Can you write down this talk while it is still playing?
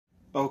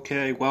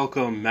Okay,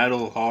 welcome,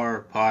 metal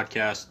horror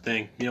podcast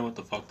thing. You know what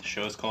the fuck the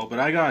show is called, but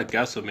I got a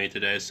guest with me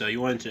today, so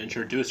you wanted to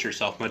introduce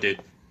yourself, my dude.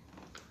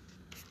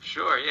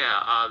 Sure,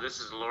 yeah.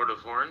 This is Lord of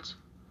Horns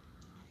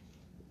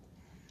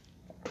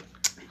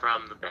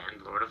from the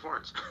band Lord of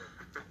Horns.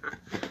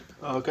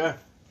 Okay.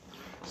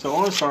 So I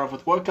want to start off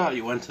with what got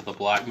you into the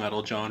black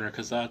metal genre,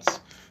 because that's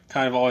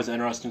kind of always an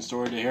interesting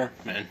story to hear,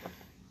 man.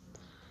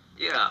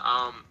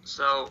 Yeah,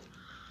 so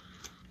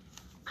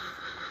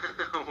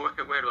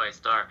where do I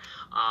start?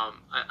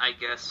 I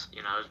guess,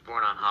 I was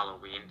born on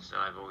Halloween, so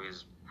I've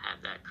always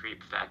had that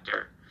creep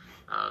factor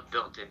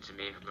built into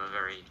me from a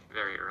very,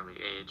 very early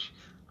age.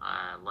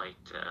 I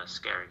liked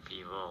scaring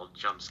people,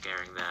 jump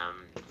scaring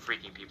them,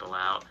 freaking people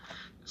out,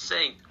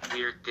 saying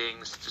weird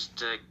things just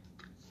to,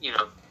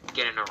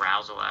 get an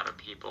arousal out of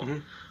people.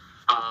 And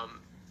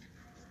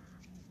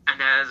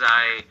as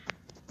I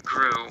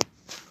grew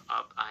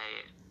up,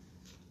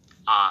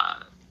 I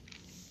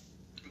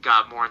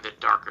got more into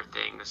darker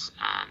things,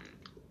 and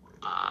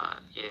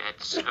it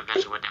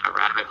eventually went down a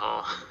rabbit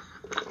hole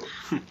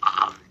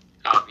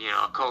of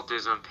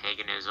occultism,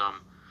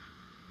 paganism,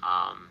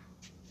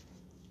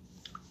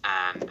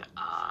 and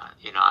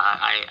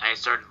I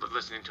started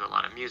listening to a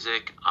lot of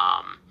music.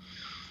 I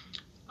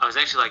was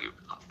actually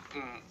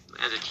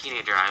as a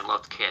teenager, I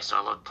loved Kiss, so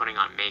I loved putting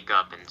on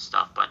makeup and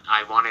stuff, but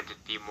I wanted to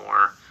be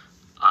more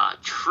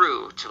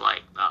true to a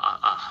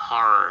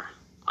horror,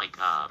 like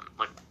a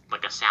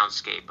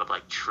soundscape of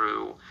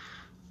true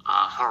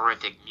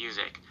horrific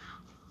music.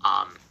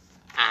 And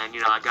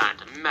I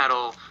got into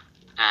metal,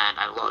 and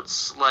I loved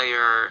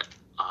Slayer,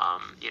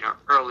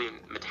 early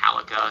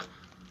Metallica.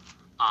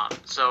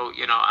 So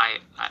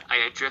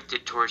I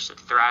drifted towards the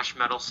thrash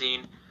metal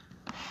scene,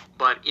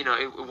 but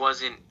it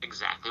wasn't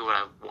exactly what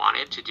I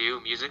wanted to do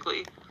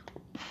musically.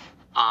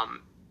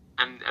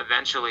 And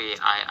eventually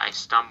I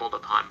stumbled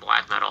upon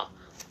black metal,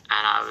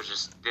 and I was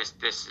just,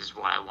 this is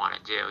what I want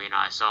to do.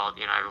 I saw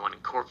everyone in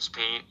corpse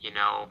paint.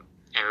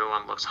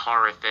 Everyone looks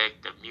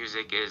horrific. The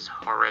music is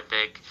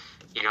horrific.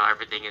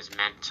 Everything is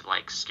meant to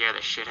scare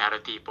the shit out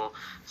of people.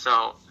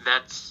 So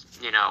that's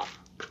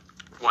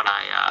what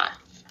I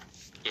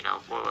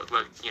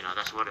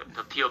that's what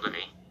appealed to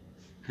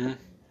me.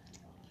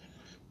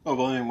 Oh,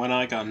 well, I mean, when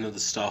I got into the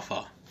stuff,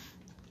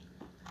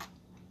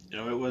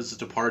 it was a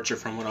departure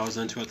from what I was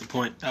into at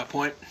that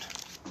point.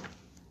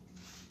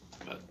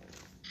 But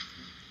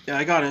yeah,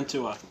 I got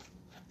into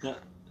yeah,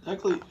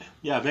 actually,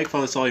 yeah, make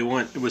fun of this all you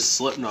want. It was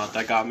Slipknot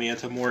that got me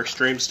into more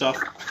extreme stuff.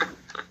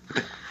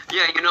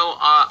 Yeah,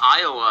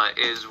 Iowa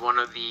is one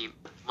of the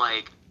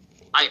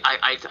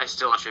I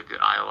still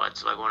attribute Iowa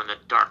to one of the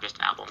darkest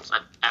albums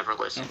I've ever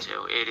listened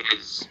to. It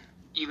is,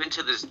 even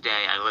to this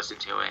day, I listen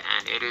to it,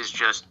 and it is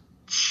just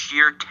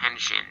sheer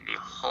tension the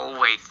whole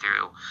way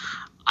through.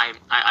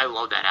 I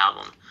love that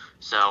album.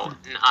 So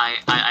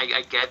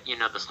I get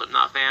the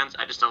Slipknot fans.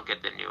 I just don't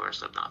get the newer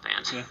Slipknot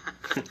fans. Yeah.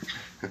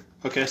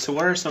 Okay, so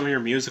what are some of your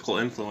musical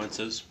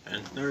influences?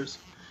 And there's.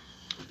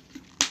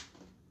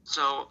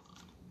 So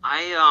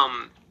I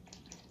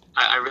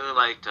really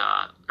liked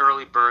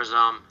early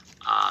Burzum,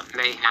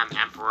 Mayhem,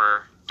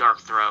 Emperor, Dark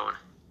Throne.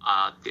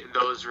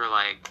 Those were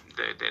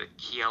the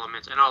key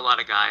elements. I know a lot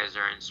of guys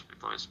are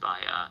influenced by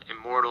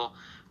Immortal.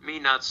 Me,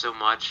 not so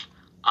much.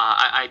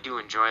 I do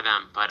enjoy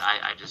them, but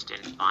I just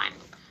didn't find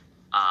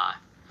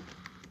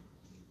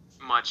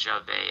much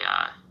of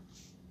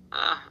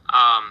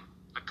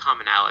a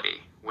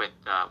commonality with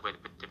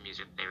the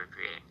music they were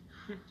creating.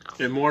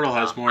 So, Immortal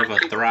has more of a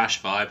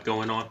thrash vibe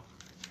going on.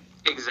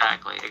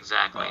 Exactly.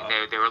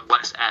 They were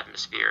less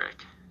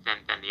atmospheric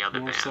than the other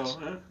bands.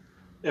 So,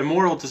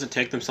 Immortal doesn't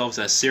take themselves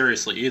as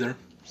seriously either.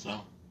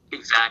 So.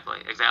 Exactly.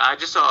 I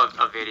just saw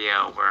a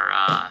video where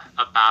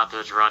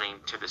Abatha's running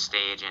to the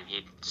stage, and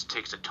he just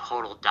takes a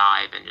total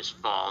dive and just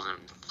falls and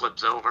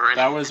flips over.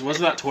 And wasn't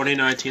that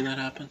 2019 that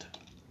happened?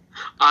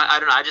 I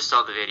don't know. I just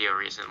saw the video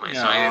recently,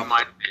 so it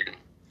might have been.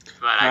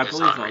 But I just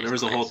believe saw it there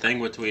was a whole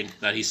thing between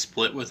that he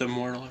split with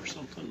Immortal or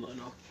something. I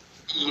know.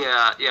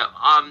 Yeah.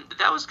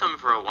 That was coming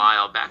for a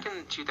while. Back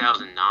in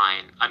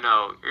 2009. I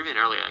know, even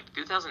earlier,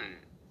 2000.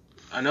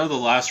 I know the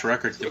last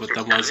record with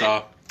them was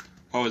what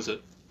was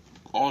it?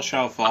 All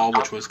Shall Fall,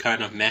 which was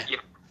kind of meh. Yeah.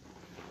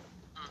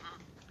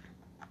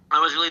 I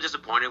was really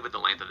disappointed with the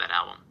length of that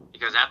album,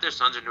 because after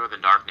Sons of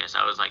Northern Darkness,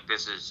 I was like,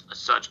 this is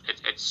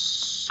it's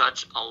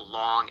such a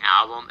long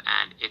album,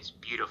 and it's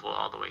beautiful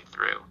all the way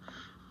through.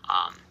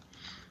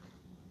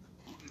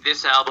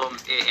 This album,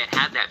 it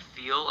had that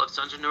feel of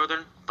Sons of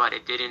Northern, but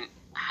it didn't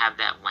have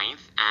that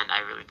length, and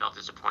I really felt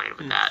disappointed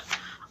with that.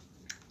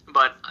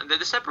 But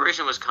the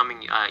separation was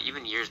coming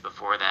even years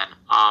before that.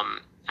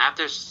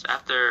 After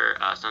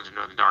Sons of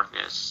Northern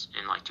Darkness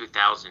in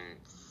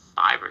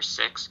 2005 or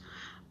 6,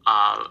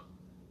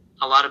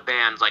 a lot of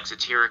bands like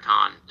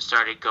Satyricon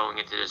started going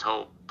into this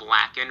whole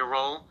black and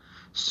roll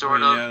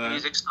sort of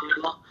music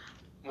style,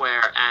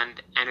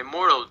 and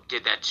Immortal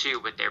did that too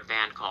with their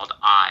band called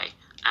I.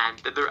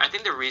 And I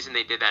think the reason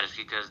they did that is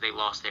because they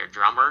lost their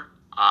drummer.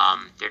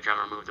 Their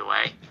drummer moved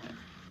away.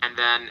 And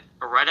then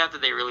right after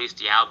they released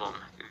the album,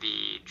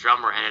 the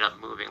drummer ended up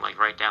moving like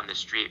right down the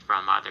street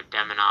from either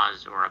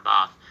Demonaz or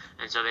Abath,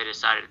 and so they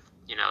decided,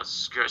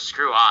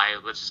 screw I,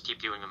 let's just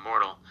keep doing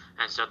Immortal,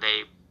 and so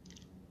they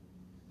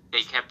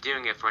kept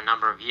doing it for a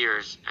number of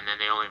years, and then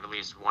they only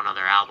released one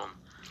other album,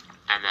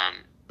 and then,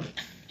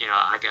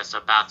 I guess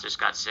Abath just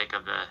got sick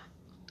of the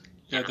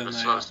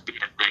slow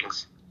speed of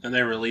things. And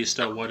they released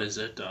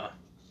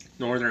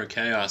Northern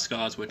Chaos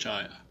Gods, which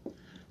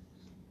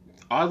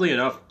oddly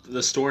enough,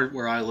 the store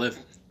where I live,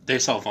 they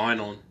sell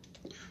vinyl.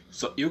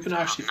 So you can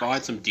actually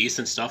find some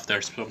decent stuff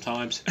there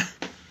sometimes.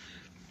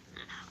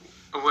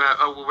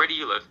 Where do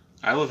you live?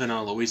 I live in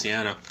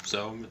Louisiana,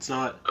 so it's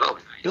not... Oh,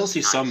 nice. You'll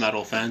see some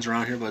metal fans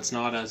around here, but it's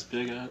not as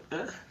big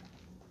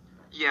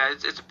Yeah,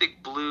 it's a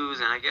big blues,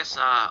 and I guess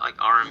like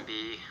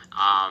R&B.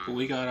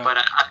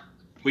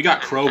 We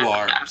got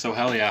Crowbar, so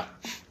hell yeah.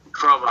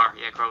 Crowbar.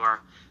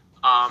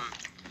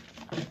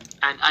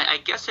 And I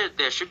guess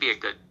there should be a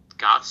good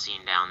goth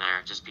scene down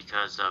there, just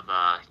because of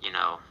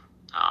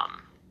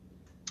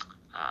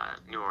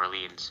New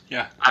Orleans.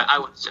 Yeah. I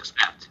would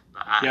suspect.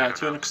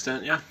 To an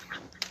extent, yeah.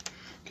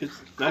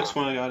 Next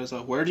one I got is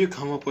where do you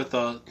come up with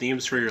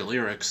themes for your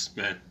lyrics,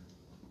 man?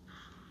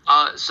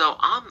 So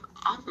I'm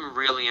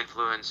really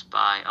influenced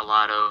by a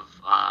lot of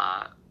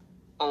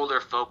older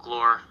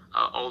folklore,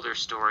 older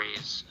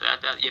stories.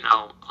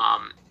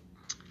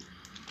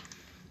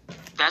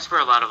 That's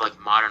where a lot of like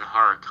modern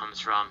horror comes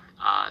from.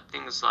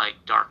 Things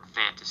like dark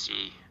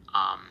fantasy.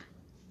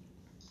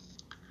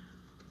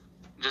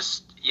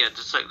 Just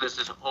like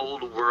this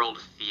old world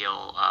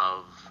feel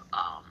of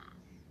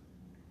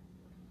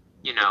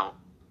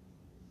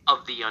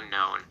of the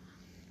unknown.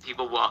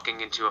 People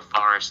walking into a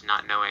forest,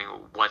 not knowing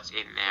what's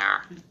in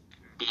there,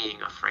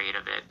 being afraid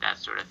of it, that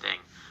sort of thing.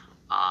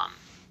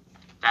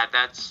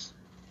 That's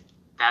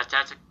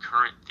a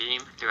current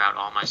theme throughout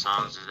all my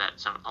songs. Is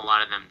that a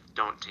lot of them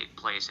don't take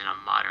place in a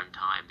modern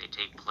time. They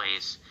take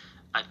place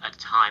a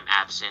time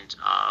absent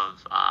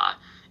of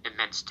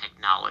immense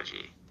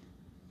technology.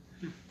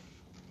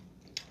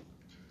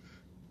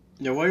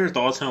 What are your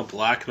thoughts on how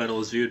black metal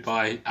is viewed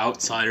by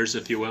outsiders,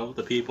 if you will,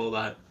 the people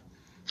that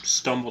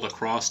stumbled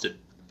across it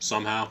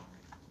somehow?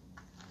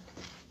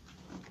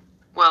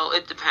 Well,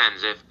 it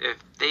depends. If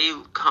they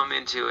come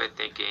into it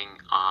thinking,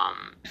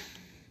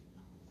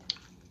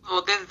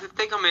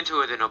 they come into it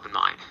with an open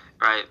mind,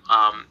 right?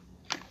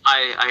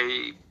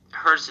 I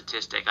heard a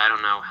statistic. I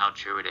don't know how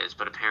true it is,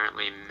 but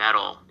apparently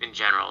metal in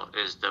general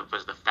was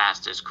the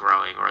fastest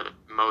growing or the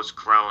most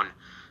grown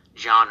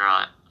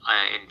genre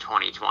in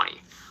 2020.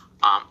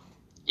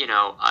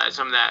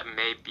 Some of that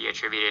may be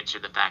attributed to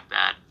the fact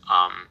that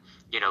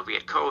we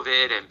had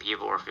COVID and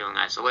people were feeling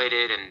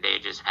isolated, and they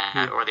just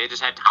had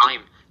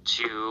time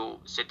to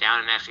sit down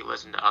and actually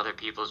listen to other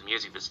people's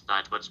music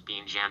besides what's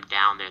being jammed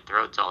down their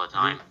throats all the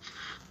time.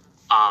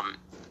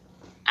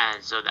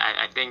 And so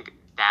I think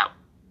that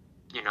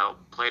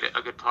played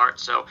a good part.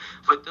 So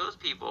for those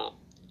people,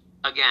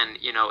 again,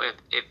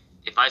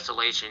 if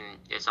isolation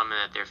is something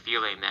that they're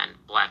feeling, then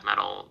black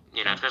metal,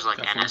 especially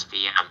like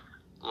NSBM,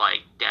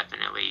 like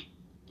definitely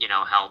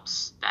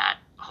helps that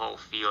whole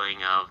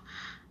feeling of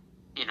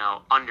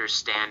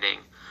understanding.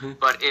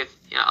 But if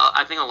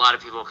I think a lot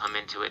of people come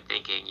into it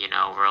thinking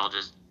we're all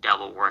just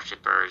devil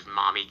worshippers,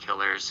 mommy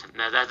killers.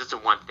 That's the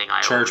one thing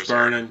I church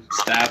burning,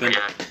 stabbing.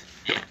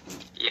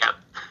 Yeah.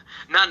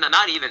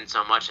 Not even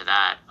so much of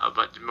that,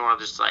 but more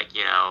just like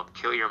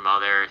kill your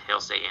mother, hail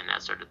Satan,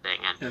 that sort of thing.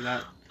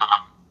 And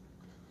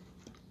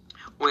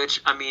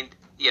which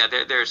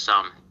there's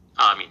some.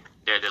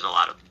 There's a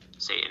lot of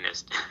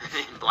Satanist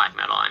in black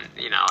metal, and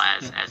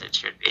as it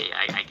should be,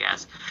 I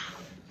guess.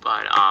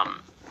 But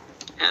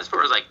as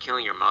far as like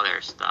killing your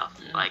mother stuff,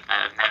 like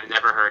I've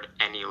never heard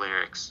any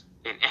lyrics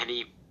in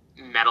any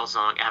metal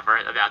song ever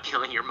about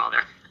killing your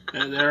mother.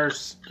 And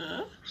there's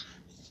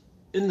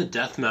in the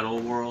death metal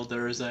world,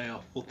 there is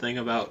a whole thing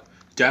about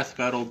death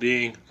metal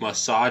being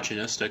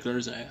misogynistic.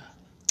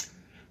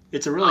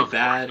 It's a really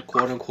bad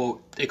quote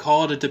unquote. They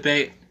call it a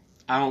debate.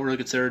 I don't really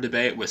consider it a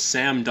debate with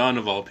Sam Dunn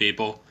of all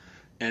people.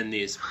 And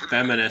these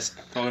feminists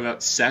talking about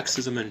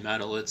sexism in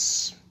metal.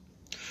 It's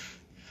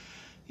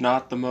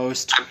not the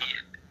most...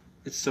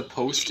 It's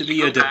supposed to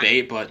be a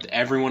debate, but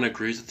everyone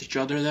agrees with each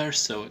other there,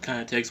 so it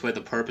kind of takes away the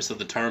purpose of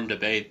the term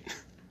debate.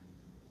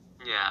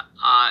 Yeah,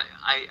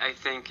 I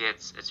think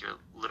it's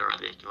literally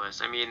ridiculous.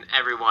 I mean,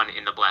 everyone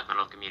in the black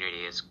metal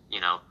community is,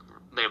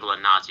 labeled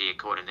a Nazi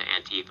according to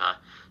Antifa.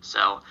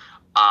 So,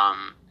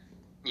 I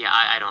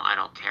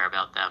don't care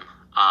about them.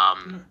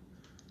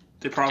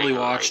 They probably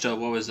watched, what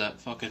was that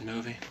fucking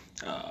movie?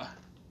 Oh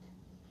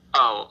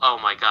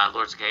my god,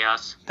 Lords of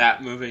Chaos?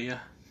 That movie, yeah.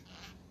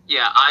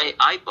 Yeah,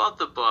 I bought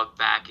the book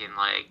back in,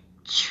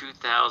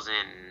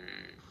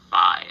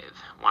 2005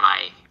 when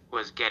I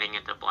was getting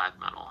into black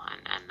metal,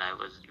 and I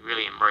was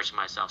really immersing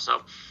myself.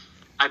 So,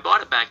 I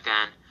bought it back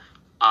then,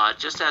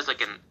 just as,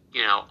 an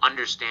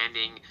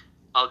understanding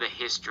of the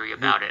history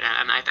about it.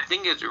 And I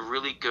think it's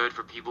really good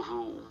for people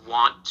who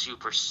want to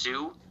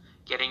pursue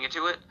getting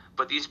into it.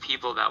 But these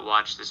people that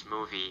watch this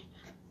movie,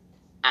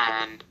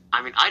 and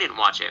I didn't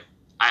watch it.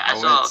 I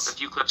saw a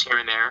few clips here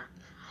and there,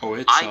 Oh,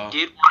 it's I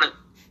did want to.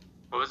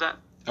 What was that?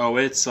 oh,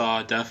 it's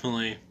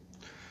definitely.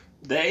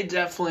 They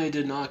definitely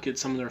did not get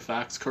some of their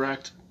facts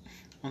correct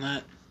on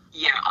that.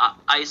 Yeah,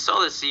 I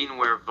saw the scene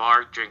where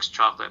Varg drinks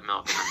chocolate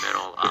milk in the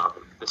middle of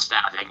the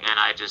stabbing, and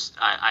I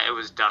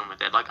was done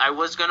with it. Like, I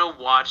was gonna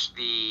watch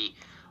the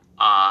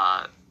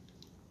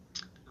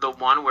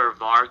one where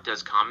Varg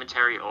does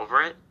commentary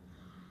over it,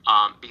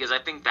 because I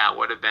think that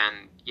would have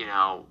been,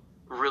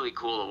 really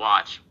cool to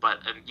watch.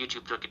 But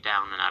YouTube took it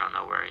down, and I don't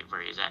know where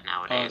he's at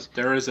nowadays.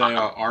 There is a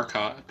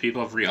archive.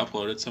 People have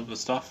re-uploaded some of the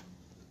stuff.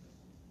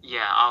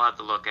 Yeah, I'll have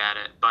to look at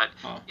it, but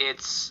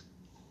it's.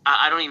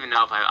 I don't even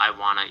know if I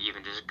want to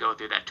even just go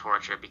through that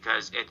torture,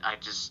 because I'll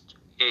just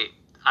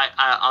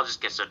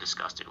get so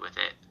disgusted with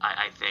it.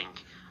 I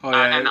think. Oh,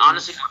 yeah, and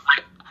honestly,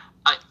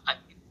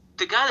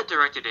 the guy that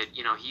directed it,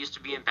 he used to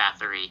be in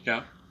Bathory.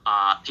 Yeah.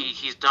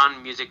 He's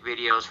done music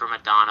videos for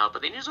Madonna,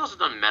 but then he's also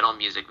done metal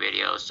music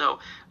videos. So,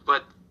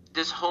 but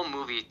this whole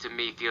movie to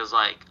me feels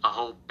like a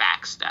whole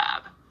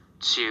backstab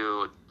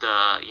to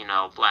the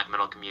black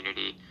metal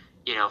community.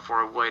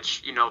 For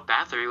which,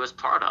 Bathory was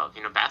part of.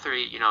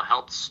 Bathory,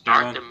 helped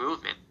start the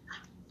movement.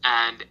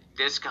 And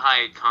this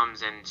guy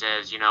comes and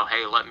says,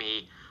 hey, let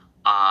me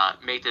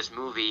make this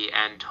movie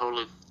and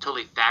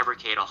totally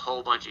fabricate a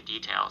whole bunch of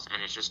details.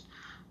 And it's just,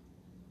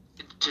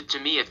 to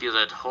me, it feels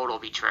a total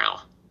betrayal.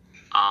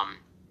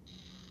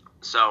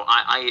 So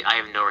I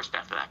have no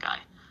respect for that guy.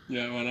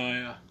 Yeah,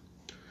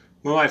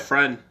 well, my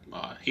friend,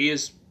 he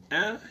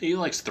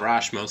likes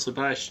thrash mostly,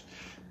 but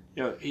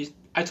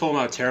I told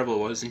him how terrible it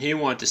was, and he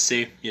wanted to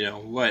see,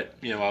 what,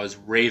 I was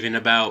raving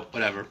about,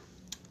 whatever.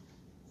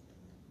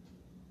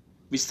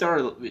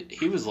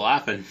 He was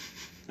laughing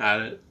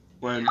at it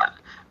when...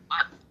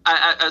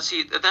 I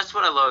see, that's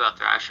what I love about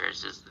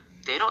thrashers, is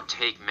they don't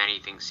take many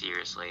things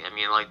seriously. I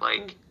mean,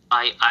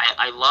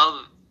 I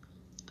love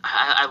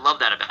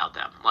that about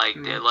them.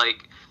 They're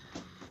like,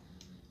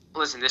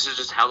 listen, this is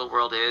just how the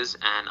world is,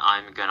 and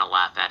I'm gonna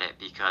laugh at it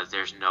because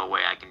there's no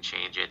way I can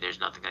change it.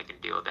 There's nothing I can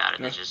do about it.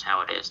 Yeah. It's just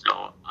how it is.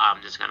 So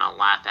I'm just gonna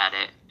laugh at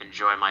it,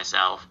 enjoy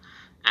myself,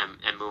 and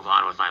move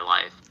on with my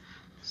life.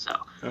 So.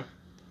 Yeah.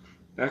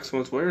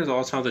 Excellent. Where is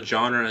also how the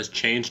genre has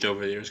changed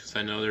over the years? Because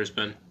I know there's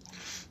been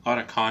a lot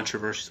of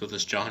controversies with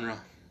this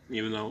genre,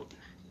 even though.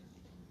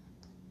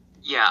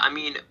 Yeah,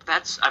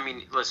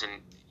 listen.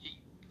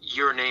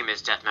 Your name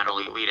is Death Metal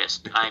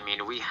Elitist.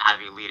 We have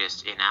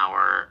elitists in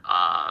our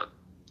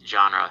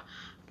genre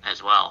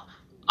as well.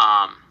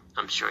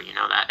 I'm sure you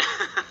know that.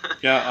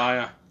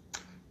 Yeah,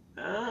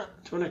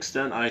 to an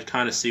extent, I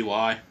kind of see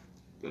why.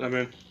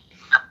 But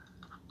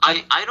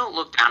I don't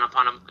look down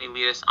upon an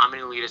elitist. I'm an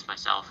elitist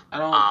myself. I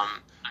don't.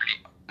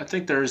 I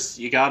think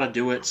you gotta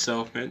do it.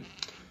 So,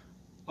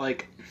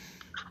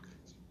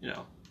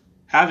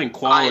 having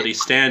quality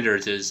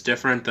standards is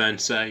different than,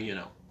 say,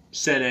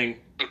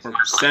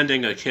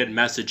 sending a kid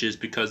messages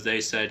because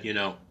they said,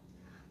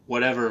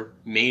 whatever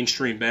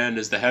mainstream band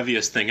is the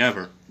heaviest thing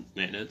ever.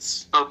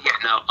 It's... Oh, yeah,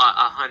 no,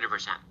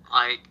 100%.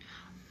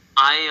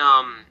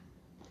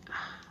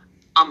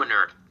 I'm a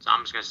nerd, so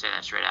I'm just going to say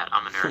that straight out.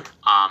 I'm a nerd.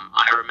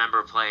 I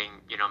remember playing,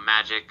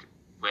 Magic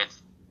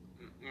with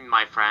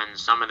my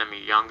friends. Some of them are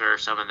younger,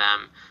 some of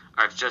them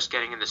are just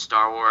getting into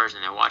Star Wars,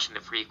 and they're watching the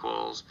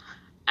prequels.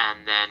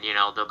 And then,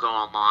 they'll go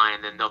online,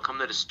 and then they'll come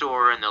to the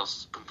store, and they'll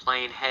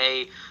complain,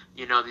 hey,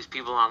 these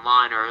people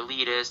online are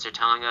elitist. They're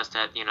telling us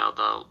that,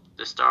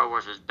 the Star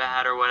Wars was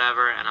bad or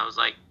whatever. And I was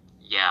like,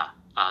 yeah,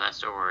 that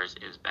Star Wars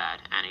is bad.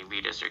 And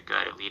elitists are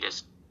good.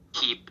 Elitists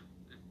keep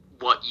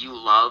what you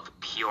love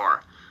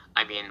pure.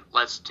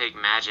 Let's take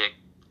Magic.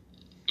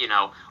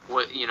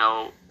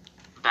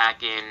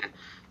 Back in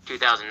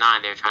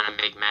 2009, they were trying to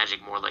make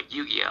Magic more like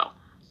Yu-Gi-Oh!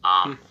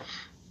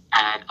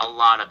 And a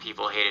lot of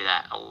people hated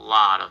that.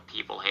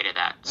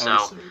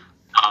 So,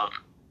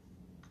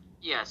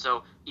 yeah,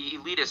 so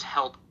elitists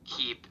help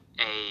keep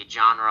a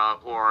genre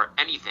or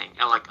anything,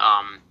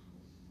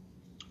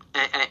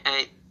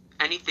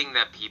 anything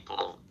that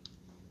people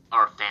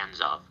are fans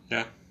of.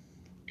 Yeah.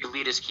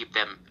 Elitists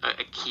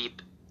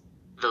keep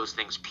those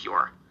things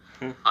pure.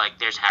 Like,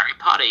 there's Harry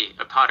Potter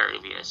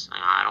elitists.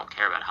 I don't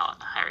care about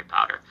Harry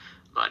Potter,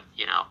 but,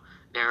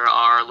 there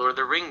are Lord of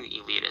the Rings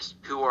elitists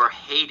who are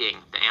hating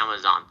the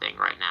Amazon thing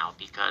right now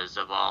because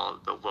of all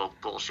the woke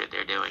bullshit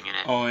they're doing in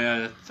it. Oh,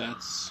 yeah,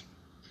 that's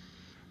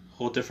a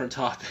whole different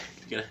topic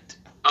to get into.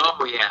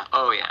 Oh,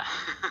 yeah.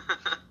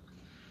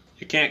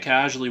 You can't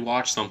casually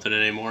watch something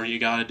anymore. You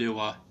gotta do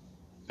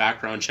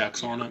background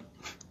checks on it.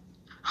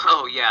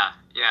 Oh, yeah.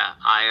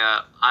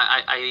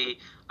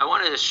 I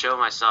wanted to show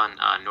my son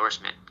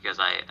Norseman because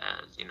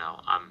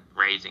I'm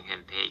raising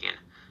him pagan,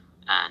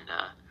 and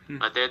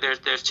but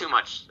there's too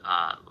much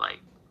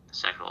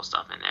sexual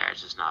stuff in there.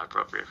 It's just not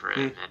appropriate for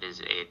him at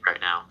his age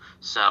right now.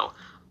 So,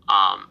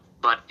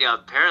 but yeah,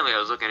 apparently I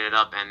was looking it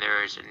up, and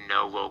there is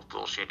no woke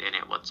bullshit in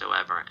it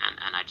whatsoever,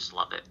 and I just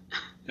love it.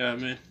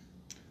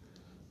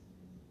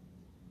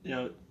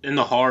 Yeah, in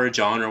the horror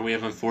genre, we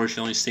have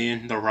unfortunately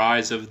seen the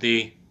rise of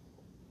the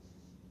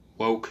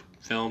woke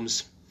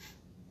films.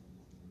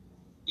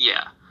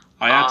 Yeah.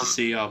 I have to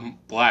see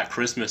Black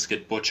Christmas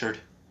get butchered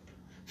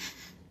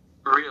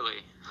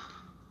Really?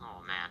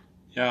 Oh man.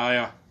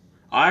 Yeah.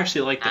 I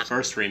actually like the That's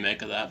first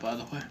remake of that, by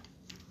the way.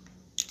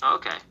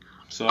 okay.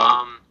 So,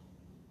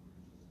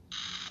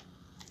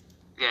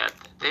 Yeah,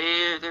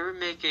 they were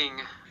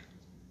making.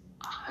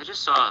 I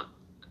just saw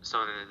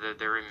something that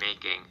they're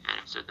remaking, and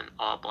it's with an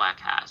all-black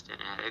cast, and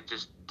it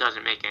just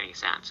doesn't make any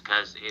sense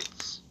because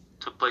it's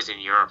took place in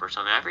Europe or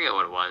something. I forget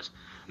what it was.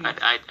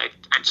 I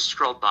just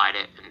scrolled by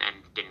it and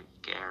didn't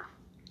care.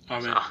 I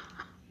mean, So.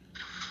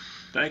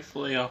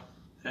 thankfully,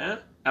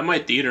 at my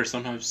theater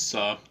sometimes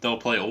they'll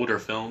play older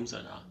films,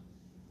 and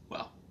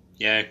well,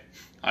 yeah,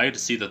 I get to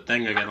see The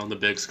Thing again on the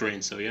big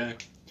screen. So yeah,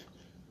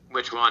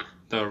 Which one?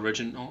 the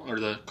original or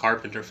the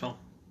Carpenter film.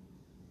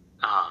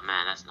 Oh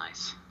man, that's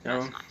nice. Yeah.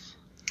 That's nice.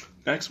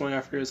 Next one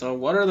after is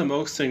what are the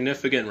most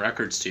significant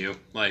records to you?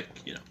 Like,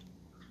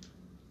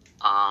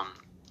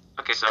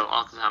 Okay, so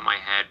off the top of my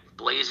head,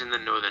 Blaze in the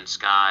Northern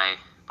Sky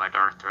by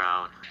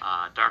Darkthrone,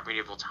 Dark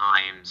Medieval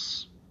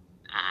Times,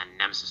 and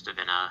Nemesis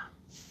Divina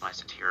by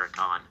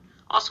Satyricon.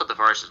 Also, The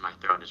Forest is My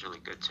Throne is really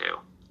good too.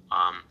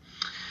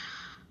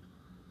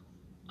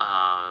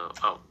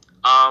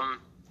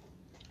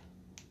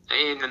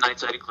 In the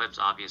Nightside Eclipse,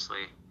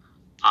 obviously.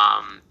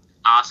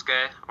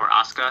 Aska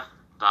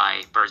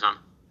by Burzum,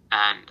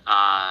 and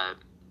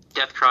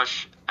Death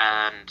Crush,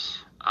 and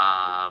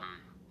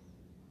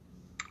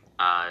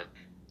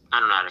I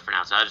don't know how to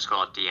pronounce it. I just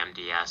call it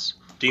DMDS.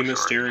 D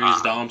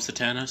Mysterious Dom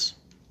Satanas.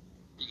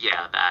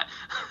 Yeah, that.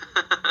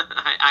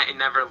 I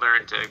never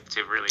learned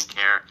to really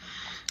care.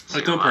 I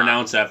couldn't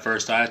pronounce that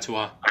first. I had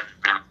to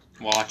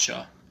watch.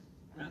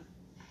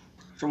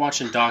 After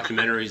watching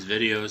documentaries,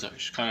 videos, I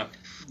just kind of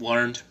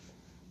learned.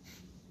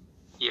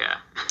 Yeah.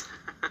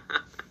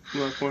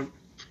 Yeah,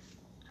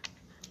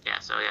 Yeah.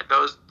 So yeah,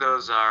 those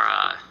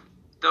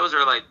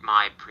are like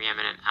my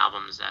preeminent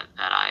albums that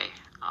I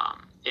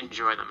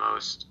enjoy the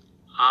most.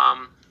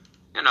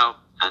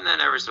 And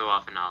then every so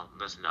often I'll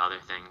listen to other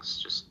things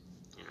just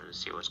to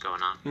see what's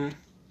going on.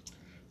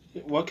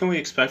 What can we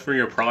expect from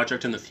your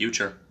project in the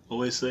future?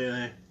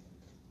 Obviously,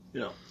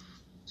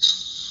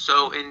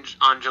 So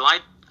on July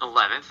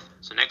 11th,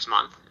 so next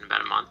month, in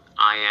about a month,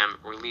 I am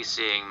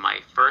releasing my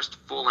first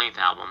full-length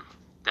album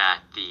that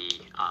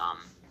the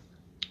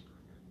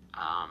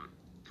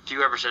If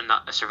You Ever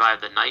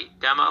Survived the Night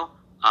demo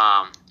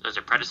was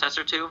a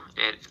predecessor to.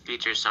 It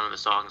features some of the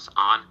songs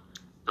on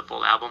the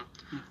full album.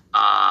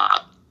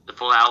 The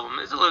full album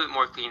is a little bit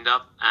more cleaned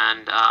up,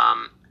 and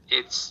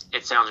it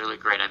sounds really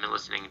great. I've been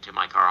listening to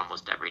my car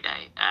almost every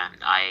day,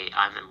 and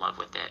I'm in love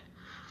with it.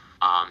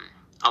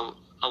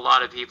 A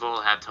lot of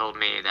people have told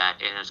me that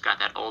it has got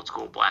that old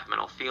school black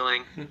metal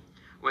feeling,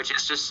 which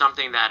is just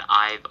something that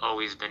I've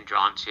always been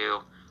drawn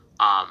to.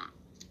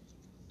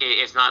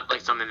 It's not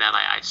like something that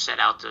I set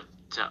out to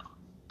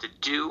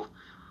do.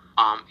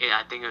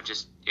 I think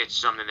it's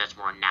something that's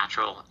more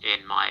natural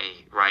in my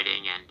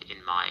writing and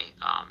in my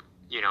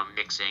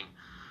mixing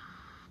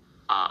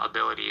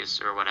abilities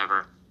or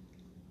whatever.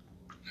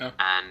 Yeah.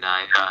 And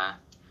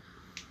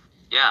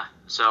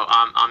so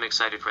I'm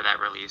excited for that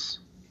release.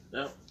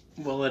 Yeah.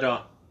 Will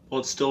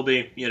it still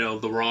be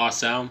the raw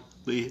sound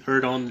we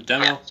heard on the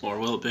demo, or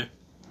will it be?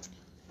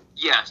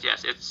 Yes,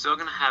 it's still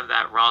gonna have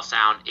that raw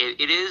sound.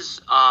 It is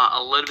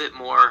a little bit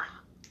more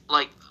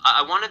like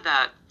I wanted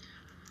that.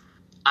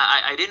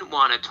 I didn't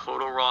want a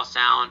total raw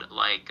sound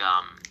like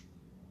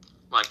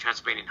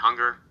Transylvanian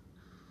Hunger,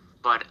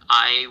 but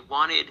I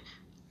wanted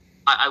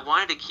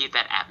to keep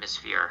that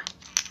atmosphere,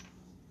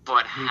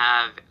 but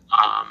have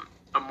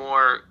a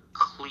more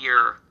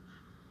clear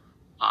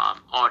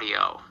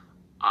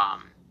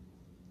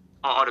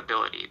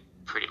audibility,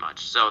 pretty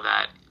much, so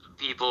that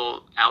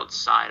people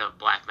outside of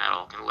black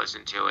metal can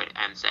listen to it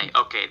and say,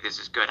 okay, this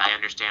is good, I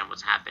understand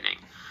what's happening.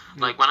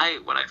 Like when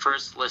I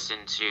first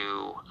listened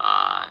to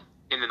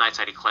In the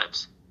Nightside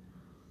Eclipse,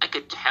 I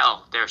could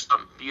tell there's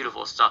some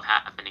beautiful stuff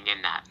happening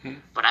in that,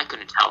 but I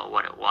couldn't tell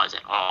what it was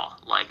at all.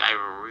 Like I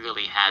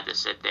really had to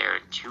sit there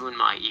and tune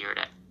my ear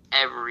to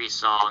every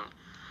song,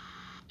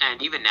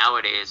 and even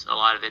nowadays a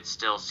lot of it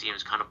still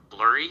seems kind of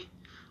blurry.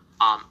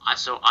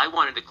 So I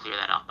wanted to clear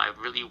that up. I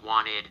really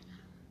wanted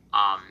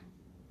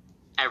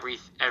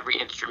every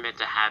instrument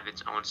to have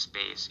its own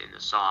space in the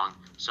song,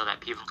 so that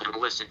people can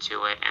listen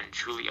to it and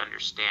truly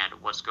understand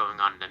what's going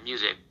on in the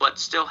music, but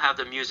still have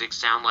the music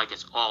sound like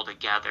it's all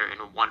together in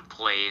one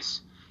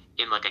place,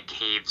 in like a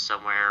cave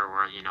somewhere,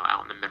 or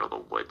out in the middle of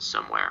the woods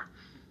somewhere.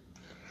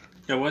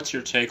 Yeah, what's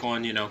your take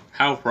on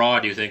how raw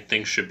do you think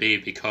things should be?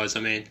 Because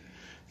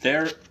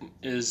there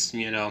is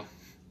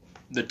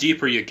the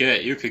deeper you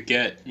get, you could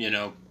get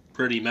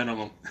pretty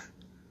minimum.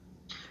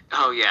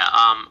 Oh yeah,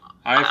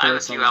 I have a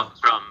few albums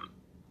from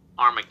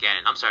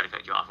Armageddon. I'm sorry to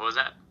cut you off. What was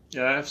that?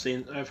 Yeah,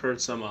 I've heard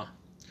some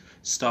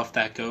stuff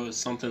that goes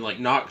something like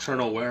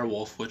Nocturnal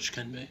Werewolf, which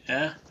can be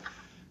I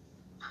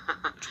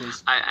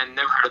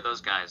never heard of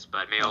those guys,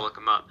 but maybe I'll look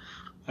them up.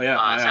 Oh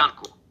yeah, sound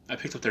cool. I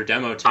picked up their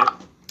demo tape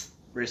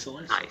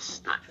recently.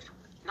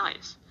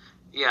 Nice.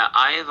 Yeah,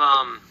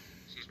 I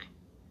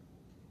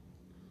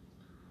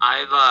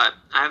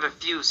have a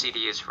few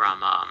CDs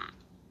from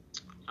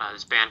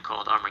this band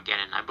called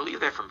Armageddon. I believe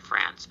they're from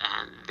France,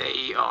 and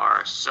they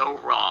are so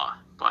raw,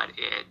 but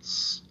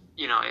it's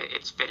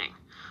it's fitting.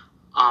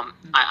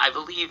 I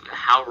believe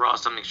how raw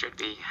something should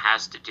be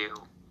has to do,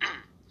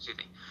 excuse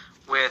me,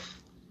 with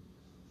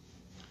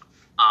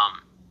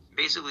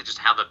basically just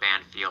how the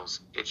band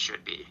feels it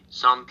should be.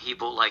 Some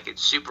people like it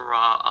super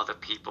raw, other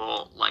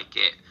people like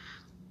it,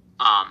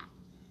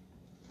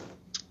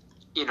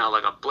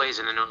 like a blaze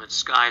in the northern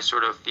sky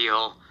sort of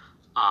feel.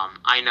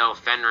 I know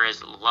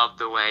Fenriz loved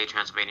the way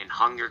Transylvanian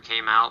Hunger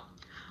came out.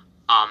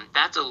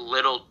 That's a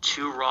little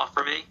too raw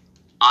for me.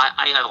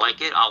 I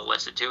like it. I'll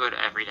listen to it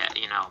every day.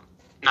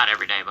 Not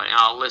every day, but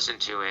I'll listen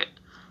to it.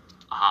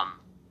 And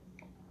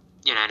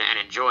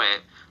enjoy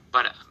it.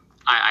 But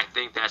I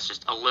think that's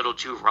just a little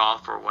too raw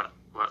for what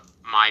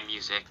my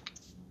music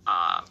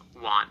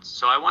wants.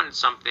 So I wanted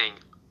something,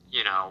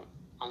 a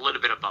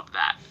little bit above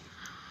that.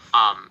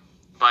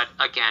 But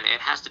again,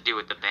 it has to do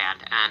with the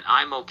band, and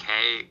I'm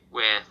okay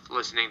with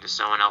listening to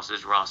someone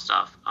else's raw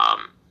stuff.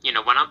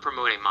 When I'm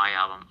promoting my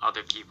album,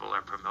 other people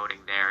are promoting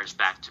theirs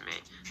back to me.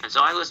 And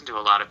so I listen to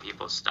a lot of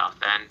people's stuff,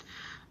 and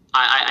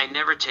I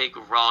never take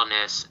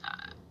rawness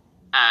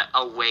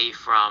away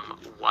from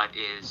what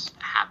is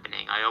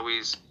happening. I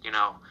always,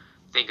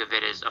 think of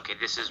it as, okay,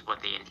 this is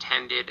what they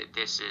intended.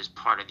 This is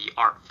part of the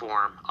art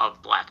form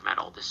of black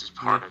metal. This is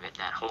part of it,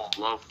 that whole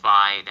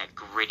lo-fi, that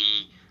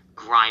gritty,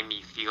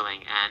 grimy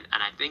feeling.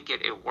 And I think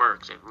it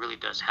works. It really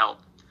does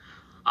help.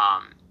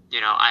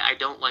 I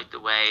don't like the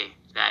way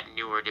that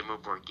newer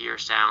Dimmu Borgir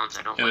sounds.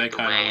 I don't like the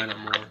way... Yeah, they kind of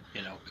went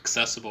a more,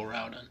 accessible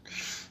route in.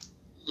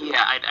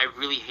 Yeah, I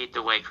really hate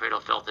the way Cradle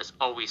Filth has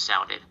always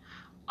sounded.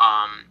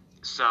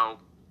 So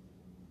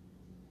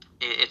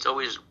it's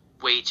always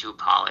way too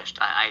polished.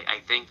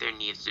 I think there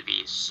needs to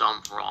be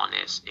some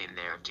rawness in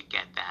there to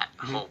get that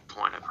whole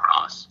point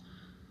across.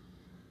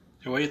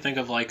 What do you think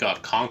of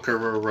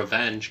Conqueror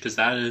Revenge? Because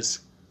that is...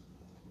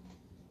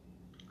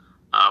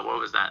 what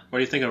was that? What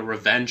do you think of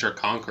Revenge or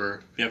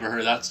Conqueror? Have you ever heard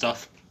of that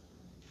stuff?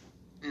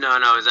 No,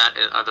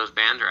 are those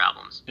bands or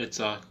albums?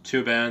 It's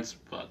two bands,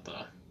 but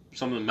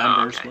some of the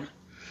members were...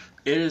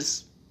 It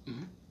is...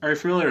 Are you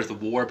familiar with the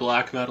war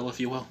black metal, if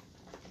you will?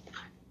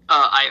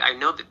 I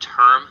know the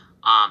term,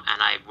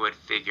 and I would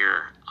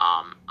figure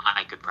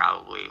I could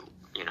probably,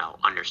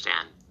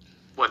 understand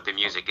what the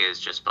music is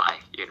just by,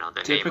 the name of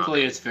it.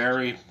 Typically, it's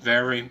very,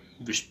 very...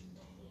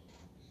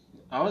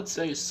 I would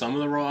say some of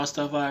the raw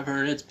stuff I've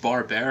heard, it's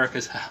barbaric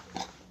as hell.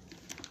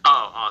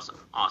 Oh,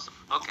 awesome.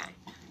 Okay.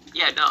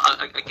 Yeah, no,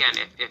 again,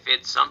 if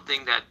it's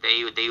something that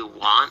they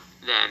want,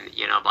 then,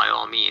 by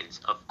all means,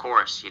 of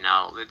course,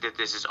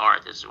 this is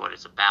art, this is what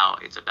it's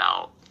about. It's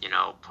about,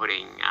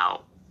 putting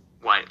out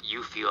what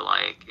you feel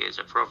like is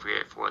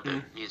appropriate for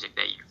the music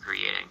that you're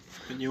creating.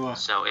 And you are.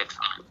 So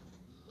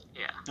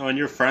yeah. Oh, and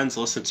your friends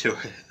listen to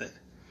it.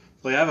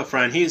 Well, I have a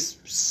friend, he's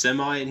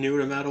semi-new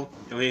to metal.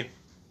 He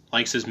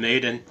likes his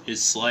Maiden,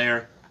 his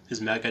Slayer, his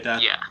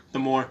Megadeth. Yeah. The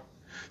more.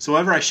 So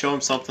whenever I show him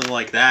something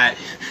like that,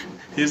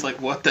 he's like,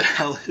 what the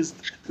hell is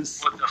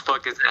this? What the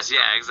fuck is this?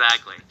 Yeah,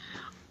 exactly.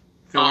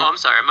 I'm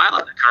sorry. Am I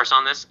allowed to curse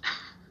on this?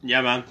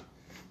 Yeah, man.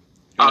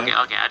 Okay.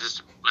 I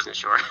just wasn't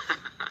sure.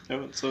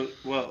 So,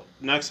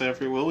 next,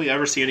 will we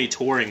ever see any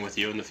touring with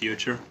you in the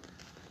future?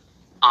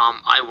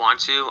 I want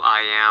to.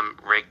 I am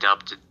rigged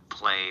up to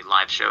play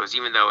live shows,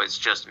 even though it's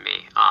just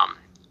me. I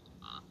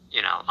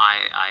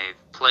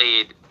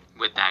played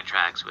with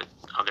Backtracks with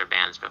other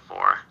bands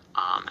before,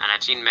 and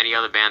I've seen many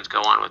other bands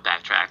go on with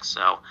Backtracks,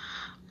 so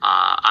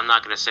I'm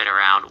not going to sit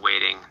around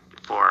waiting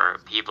for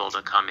people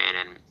to come in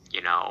and,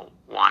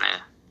 want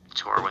to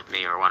tour with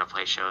me or want to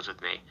play shows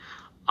with me.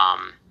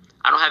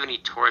 I don't have any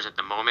tours at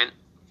the moment,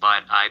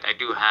 but I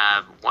do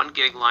have one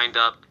gig lined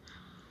up,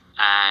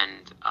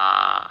 and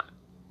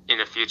in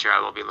the future I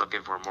will be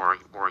looking for more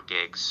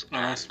gigs,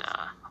 and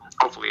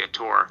hopefully a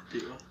tour,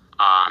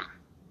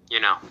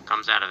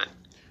 comes out of it.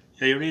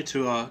 Yeah, you need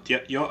to, I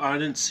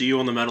didn't see you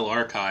on the Metal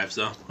Archives,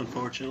 though,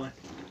 unfortunately.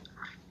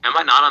 Am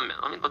I not on,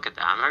 let me look at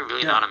that, am I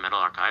really not on Metal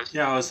Archives?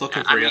 Yeah, I was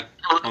looking for you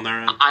on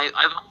their end.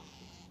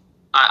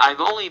 I've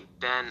only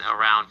been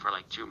around for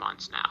like 2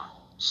 months now,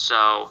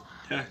 so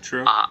yeah,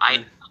 true.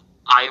 I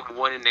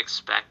wouldn't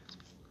expect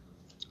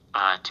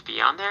to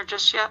be on there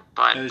just yet,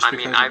 but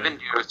I've been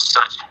doing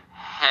such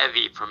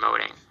heavy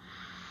promoting,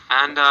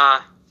 and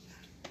I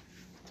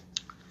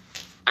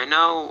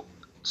know.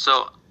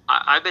 So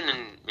I've been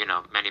in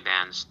many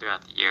bands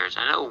throughout the years.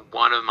 I know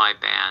one of my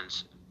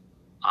bands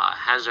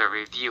has a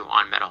review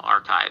on Metal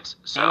Archives.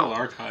 So Metal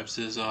Archives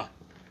is a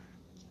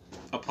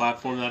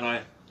platform that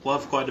I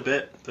love quite a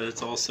bit, but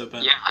it's also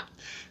been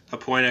a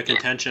point of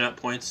contention at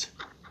points.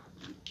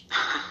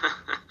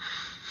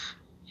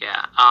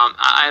 Yeah,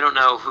 I don't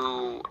know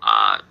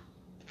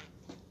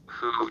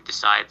who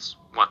decides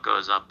what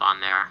goes up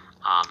on there.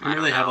 I don't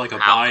really have like a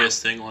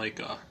bias thing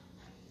like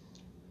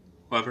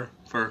whatever.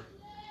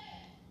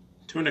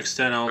 To an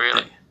extent, I don't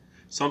think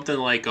something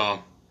like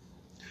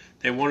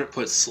they wouldn't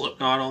put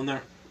Slipknot on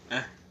there.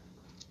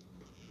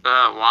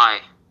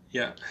 Why?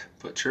 Yeah,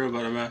 but true.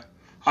 But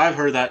I've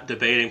heard that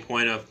debating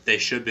point of they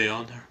should be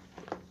on there.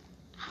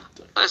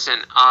 Listen,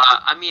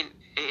 I mean,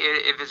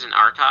 if it's an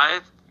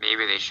archive,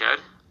 maybe they should.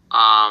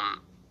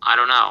 I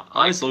don't know.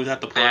 I always looked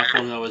at the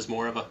platform that was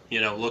more of a,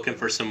 looking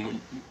for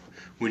some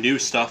new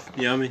stuff.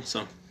 You know what I mean?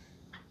 So.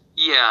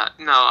 Yeah,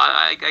 no,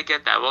 I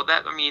get that. Well,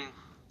 I mean,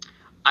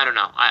 I don't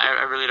know.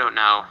 I really don't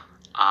know.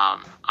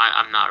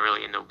 I'm not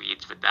really in the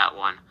weeds with that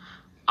one.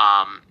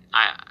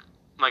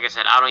 Like I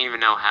said, I don't even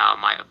know how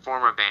my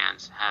former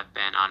bands have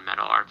been on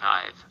Metal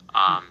Archive.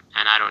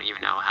 And I don't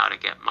even know how to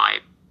get my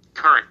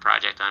current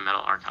project on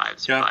Metal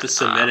Archives. You have to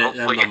submit it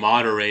and the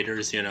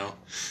moderators, Yeah.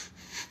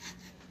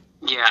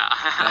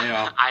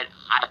 I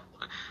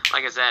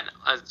like I said,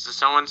 so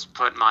someone's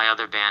put my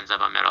other bands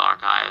up on Metal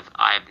Archive.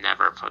 I've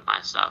never put my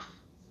stuff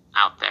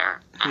out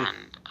there, and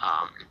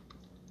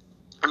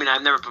I mean,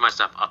 I've never put my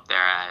stuff up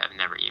there. I've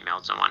never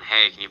emailed someone,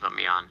 "Hey, can you put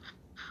me on?"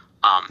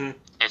 And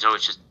so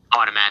it's just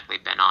automatically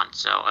been on.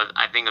 So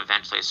I think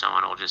eventually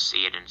someone will just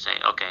see it and say,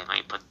 "Okay,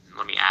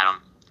 let me add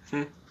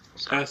them."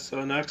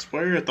 So next,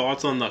 what are your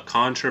thoughts on the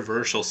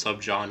controversial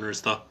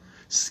subgenres, the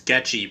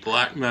sketchy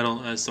black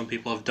metal, as some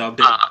people have dubbed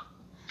it?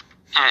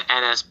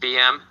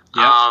 NSBM.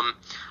 Yep.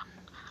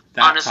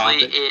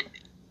 Honestly,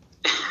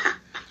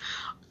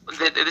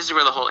 this is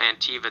where the whole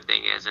Antifa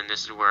thing is, and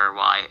this is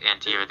why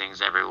Antifa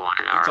thinks everyone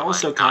are. It's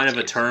also like, kind of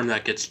a term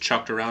that gets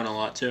chucked around a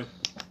lot too.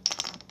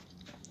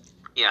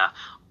 Yeah.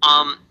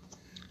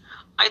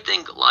 I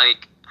think,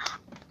 look,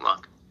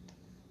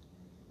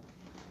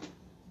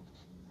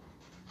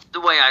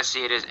 the way I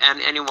see it is, and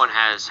anyone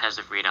has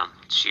the freedom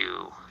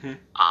to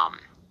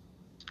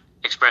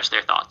express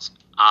their thoughts.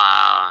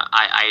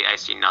 I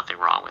see nothing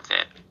wrong with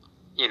it.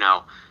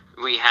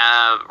 We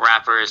have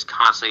rappers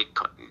constantly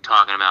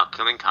talking about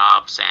killing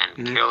cops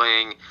and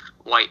killing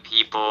white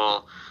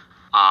people,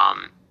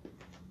 talking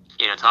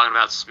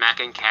about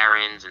smacking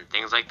Karens and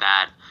things like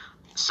that.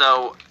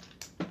 So,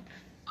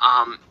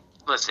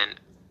 listen,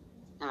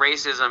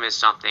 racism is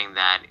something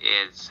that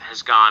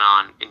has gone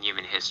on in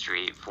human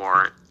history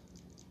for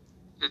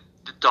the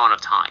dawn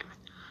of time.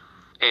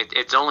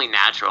 It's only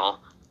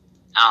natural,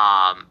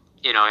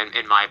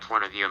 in my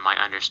point of view, and my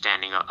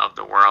understanding of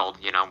the world,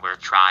 where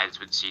tribes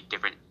would see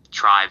different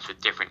tribes with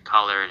different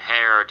colored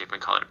hair,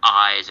 different colored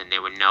eyes, and they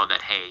would know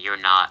that, hey, you're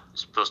not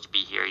supposed to be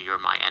here, you're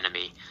my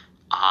enemy.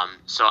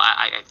 So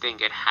I think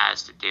it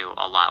has to do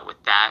a lot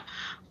with that.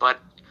 But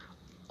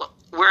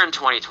we're in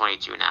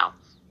 2022 now.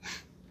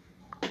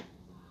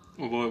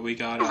 Well, we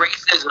got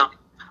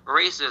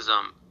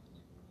racism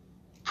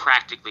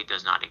practically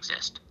does not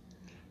exist.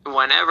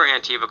 Whenever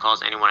Antifa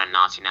calls anyone a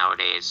Nazi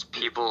nowadays,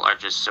 people are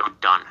just so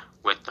done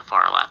with the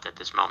far left at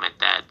this moment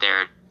that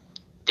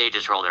they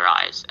just roll their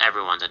eyes.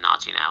 Everyone's a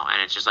Nazi now,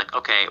 and it's just like,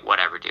 okay,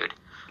 whatever, dude.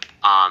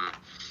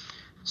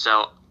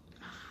 So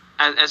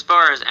as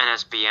far as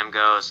NSBM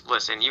goes,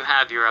 listen, you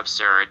have your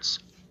absurds.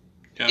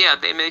 Yeah,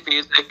 they make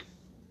music.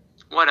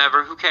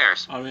 Whatever, who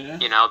cares? I mean,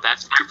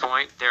 that's their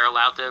point. They're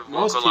allowed to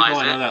vocalize most people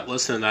I know that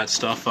listen to that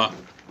stuff,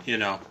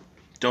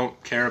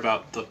 don't care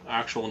about the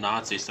actual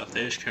Nazi stuff.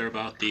 They just care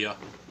about the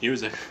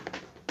music.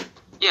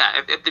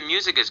 Yeah, if the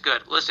music is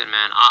good, listen,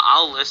 man,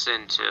 I'll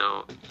listen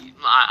to.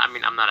 I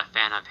mean, I'm not a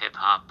fan of hip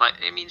hop, but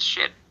I mean,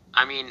 shit.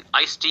 I mean,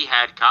 Ice-T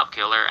had Cop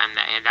Killer,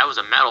 and that was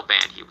a metal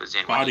band he was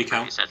in. Body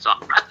Count. That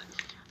song.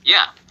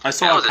 Yeah. I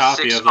saw a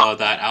copy of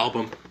that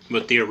album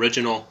with the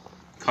original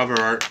cover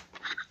art.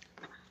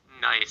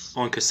 Nice.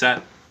 On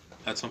cassette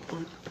at some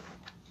point.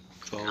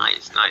 So.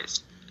 Nice.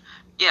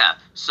 Yeah,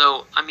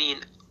 so, I mean,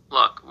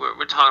 look,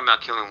 we're talking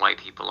about killing white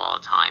people all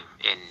the time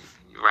in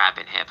rap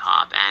and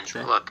hip-hop, and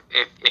sure. Look,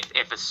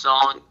 if a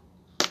song,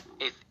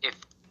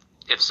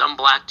 if some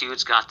black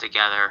dudes got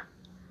together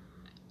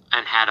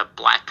and had a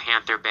Black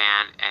Panther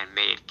band and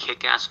made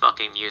kick-ass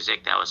fucking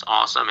music that was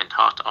awesome and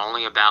talked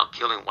only about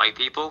killing white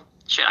people,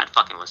 shit, I'd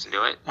fucking listen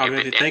to it. I mean,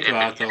 if you think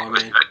about it, though, I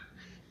mean,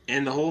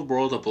 in the whole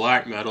world of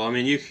black metal, I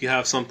mean, you could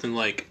have something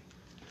like,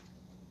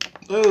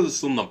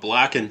 this on the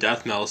black and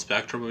death metal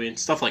spectrum. I mean,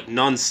 stuff like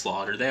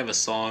Nunslaughter. They have a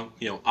song,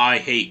 I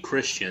hate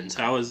Christians.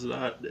 How is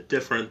that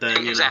different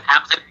than,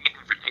 Exactly.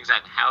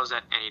 How is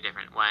that any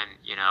different when,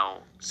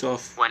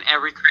 when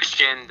every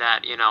Christian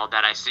that,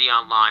 that I see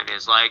online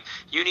is like,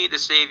 you need to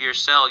save your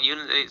soul, you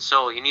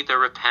need to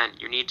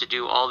repent, you need to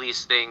do all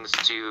these things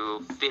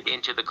to fit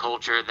into the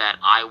culture that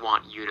I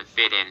want you to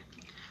fit in.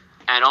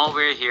 And all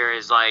we're here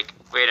is like,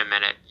 wait a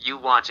minute, you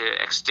want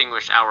to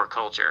extinguish our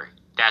culture.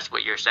 That's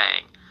what you're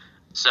saying.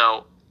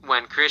 So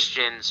when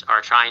Christians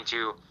are trying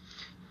to,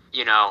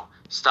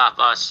 stop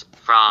us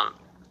from,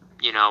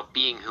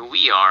 being who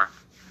we are,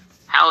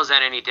 how is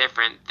that any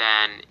different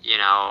than,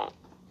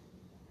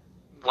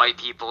 white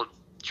people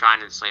trying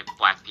to enslave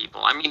black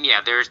people? I mean,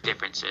 yeah, there's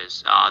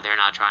differences. They're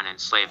not trying to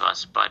enslave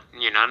us, but,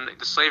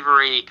 the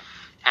slavery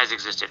has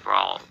existed for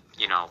all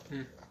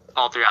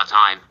throughout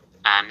time.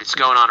 And it's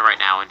going on right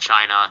now in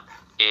China,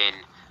 in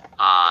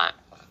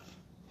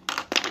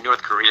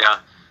North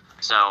Korea.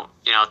 So,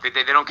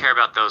 they don't care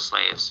about those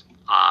slaves.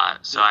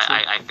 So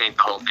I think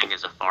the whole thing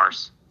is a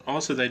farce.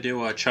 Also, they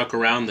do chuck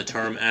around the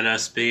term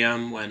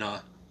NSBM when,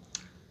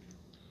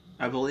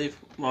 I believe,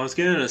 I was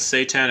getting a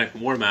Satanic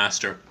War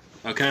Master,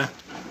 okay?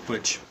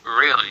 which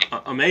Really?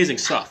 amazing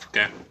stuff.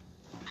 Okay.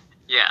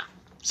 Yeah.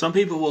 Some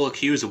people will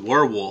accuse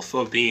Werewolf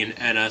of being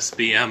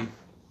NSBM,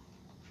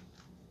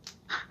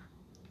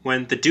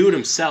 when the dude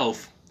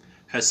himself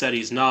has said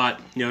he's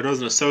not,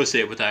 doesn't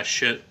associate with that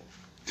shit.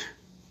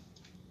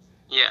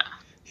 Yeah.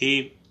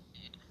 In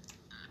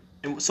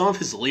some of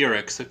his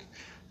lyrics,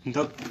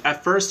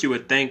 at first you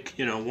would think,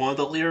 one of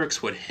the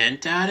lyrics would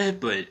hint at it,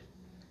 but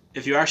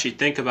if you actually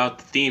think about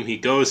the theme he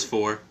goes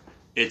for,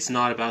 it's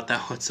not about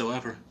that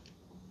whatsoever.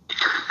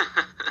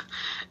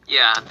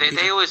 Yeah,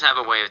 they always have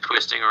a way of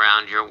twisting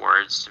around your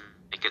words to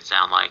make it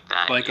sound like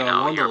that. Like,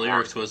 one of the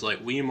lyrics was like,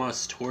 "We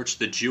must torch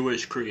the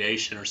Jewish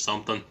creation," or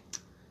something.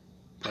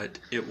 But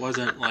it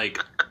wasn't like,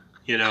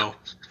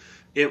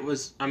 it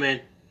was,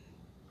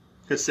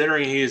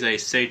 considering he's a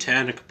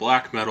satanic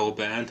black metal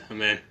band,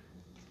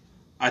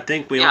 I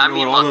think we all know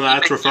what all of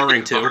that's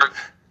referring to.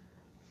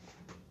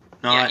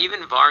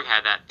 Even Varg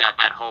had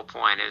that whole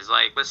point. Is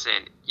like,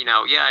 listen,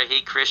 I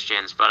hate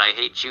Christians, but I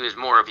hate Jews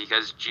more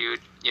because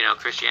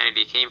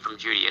Christianity came from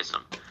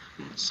Judaism.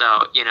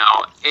 So,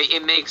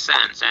 it makes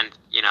sense, and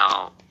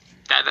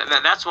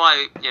that's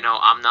why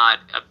I'm not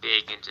a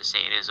big into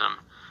Satanism,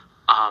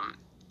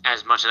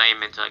 as much as I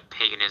am into like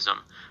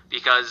paganism,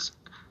 because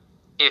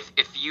if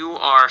you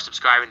are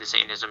subscribing to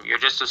Satanism, you're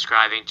just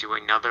subscribing to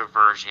another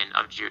version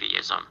of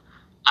Judaism.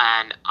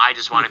 And I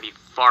just want to be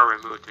far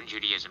removed from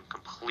Judaism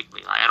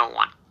completely. Like, I don't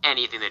want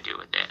anything to do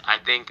with it. I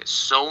think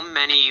so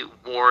many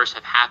wars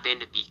have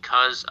happened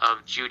because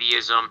of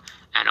Judaism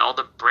and all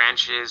the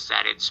branches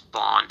that it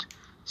spawned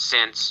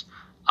since,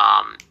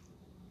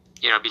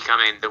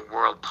 becoming the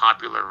world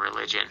popular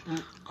religion.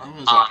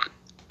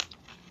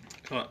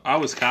 I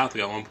was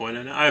Catholic at one point,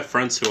 and I have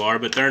friends who are,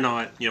 but they're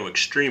not,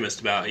 extremist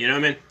about it. You know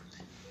what I mean?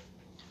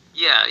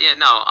 Yeah,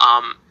 no.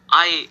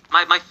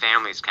 My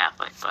family's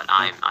Catholic, but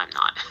I'm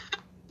not.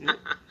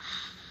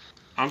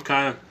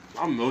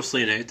 I'm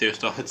mostly an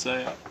atheist, I would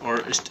say, or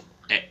just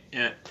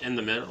in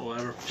the middle,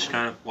 whatever. Just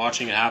kind of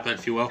watching it happen,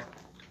 if you will.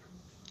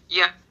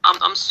 Yeah,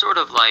 I'm sort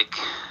of like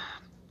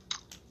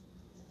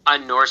a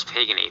Norse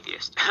pagan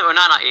atheist, or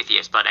not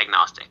atheist, but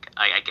agnostic.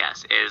 I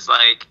guess is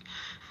like,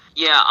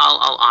 yeah,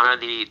 I'll honor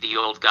the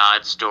old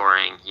gods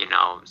during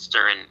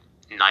certain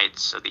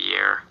nights of the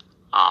year,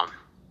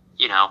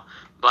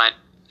 but.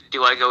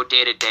 Do I go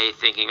day to day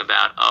thinking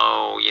about,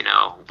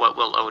 what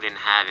will Odin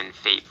have in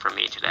fate for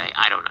me today?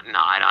 I don't know. No,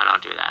 I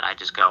don't do that. I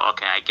just go,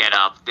 okay, I get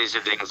up. These are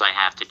things I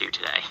have to do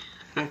today.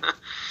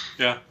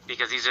 Yeah.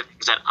 Because these are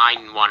things that I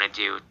want to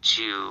do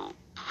to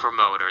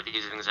promote, or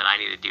these are things that I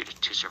need to do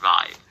to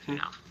survive.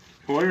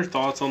 What are your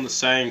thoughts on the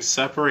saying,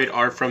 separate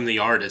art from the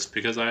artist?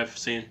 Because I've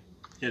seen,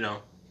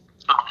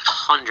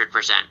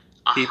 100%.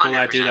 People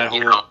that do that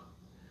whole,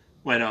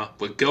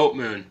 with Goat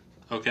Moon,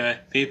 okay?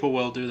 People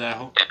will do that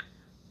whole... Yeah.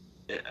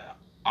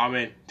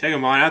 Take a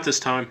mind, at this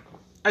time,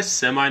 I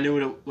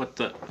semi-knew what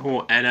the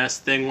whole NS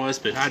thing was,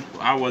 but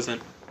I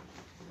wasn't...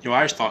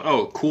 I just thought,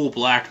 oh, cool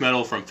black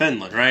metal from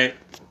Finland, right?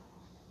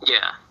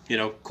 Yeah.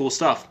 Cool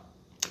stuff.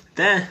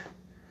 But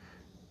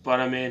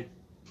I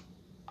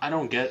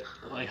don't get,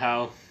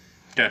 how...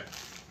 Okay.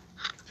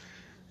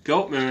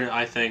 Goat Moon,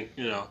 I think,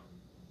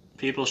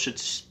 people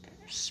should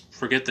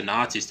forget the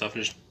Nazi stuff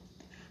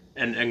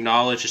and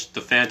acknowledge just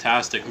the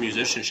fantastic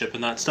musicianship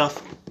and that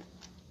stuff.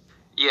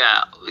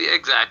 Yeah,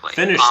 exactly.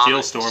 Finnish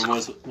Steelstorm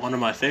was one of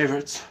my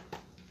favorites.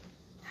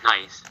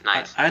 Nice.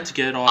 I had to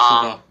get it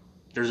off of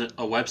there's a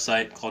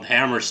website called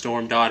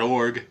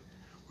hammerstorm.org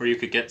where you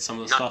could get some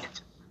of the stuff.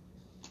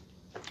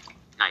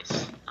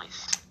 Nice.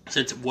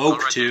 Since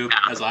WokeTube,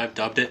 as I've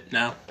dubbed it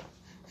now,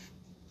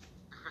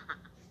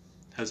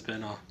 has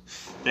been, I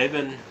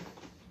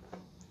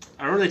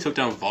remember they took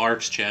down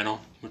Varg's channel,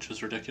 which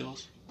was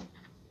ridiculous.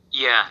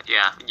 Yeah,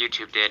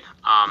 YouTube did.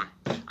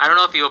 I don't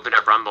know if you opened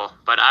up Rumble,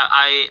 but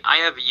I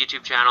have a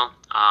YouTube channel.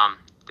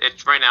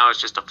 Right now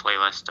it's just a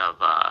playlist of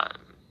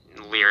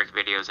lyric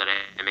videos that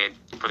I made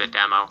for the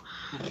demo.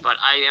 But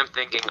I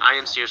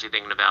am seriously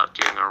thinking about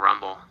doing a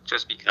Rumble,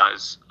 just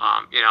because,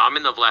 I'm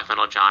in the black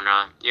metal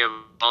genre. You have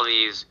all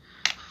these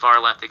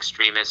far left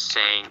extremists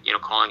saying,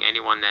 calling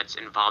anyone that's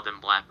involved in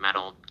black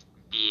metal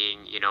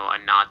being, a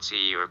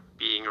Nazi or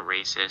being a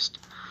racist.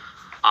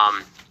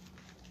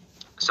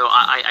 So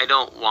I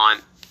don't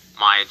want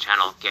my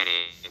channel getting,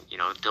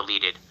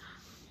 deleted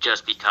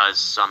just because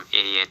some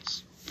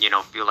idiots,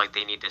 feel like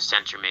they need to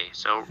censor me.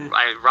 So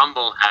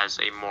Rumble has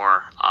a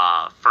more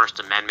First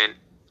Amendment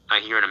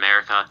here in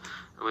America.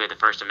 We have the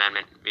First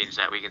Amendment, means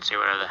that we can say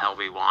whatever the hell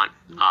we want,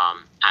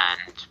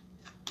 and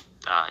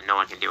no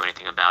one can do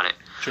anything about it.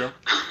 Sure.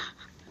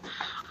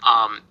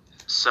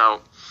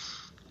 So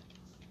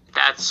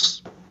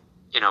that's,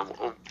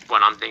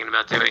 what I'm thinking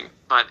about doing.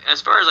 But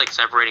as far as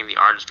separating the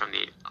artist from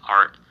the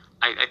art,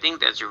 I think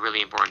that's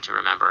really important to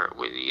remember.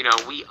 We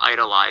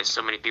idolize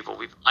so many people.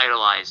 We've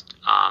idolized,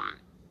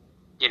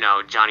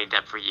 Johnny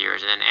Depp for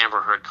years, and then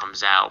Amber Heard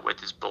comes out with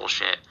this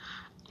bullshit,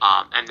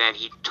 and then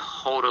he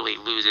totally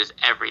loses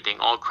everything,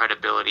 all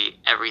credibility,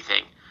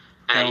 everything.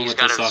 And then he's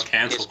got to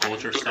cancel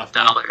culture stuff.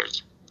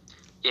 Dollars.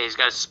 Yeah, he's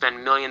got to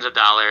spend millions of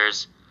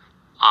dollars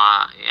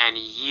and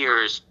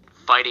years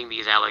fighting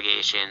these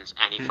allegations,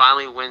 and he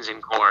finally wins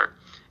in court,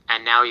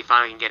 and now he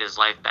finally can get his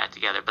life back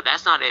together. But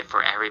that's not it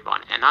for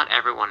everyone, and not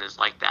everyone is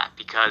like that,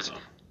 because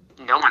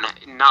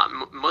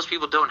most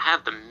people don't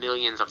have the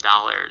millions of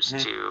dollars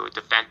to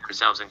defend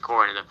themselves in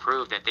court and to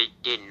prove that they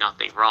did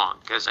nothing wrong.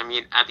 Because, I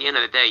mean, at the end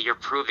of the day, you're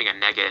proving a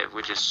negative,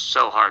 which is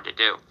so hard to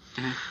do.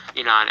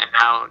 You know,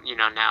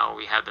 and now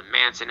we have the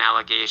Manson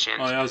allegations.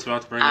 Oh, yeah, I was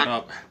about to bring it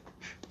up.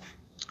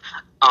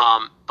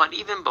 But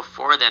even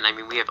before then, I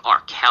mean, we have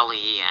R.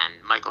 Kelly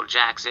and Michael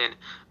Jackson,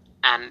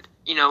 and,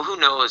 you know, who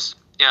knows?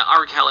 Yeah,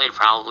 R. Kelly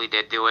probably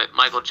did do it.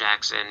 Michael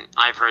Jackson,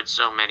 I've heard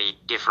so many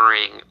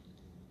differing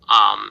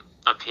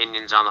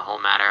opinions on the whole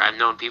matter. I've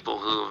known people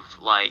who've,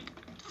 like,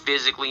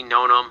 physically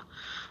known him,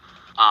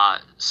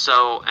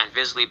 and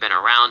physically been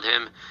around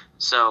him.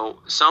 So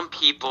some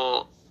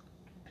people,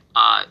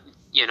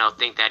 you know,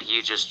 think that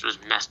he just was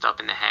messed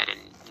up in the head and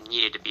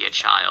needed to be a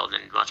child,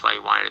 and that's why he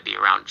wanted to be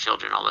around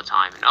children all the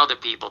time. And other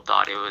people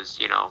thought it was,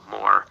 you know,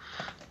 more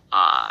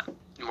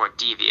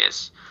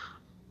devious.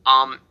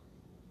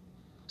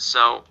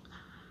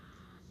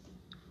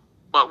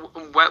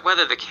 But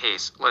whether the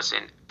case,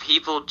 listen,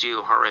 people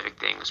do horrific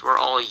things. We're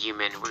all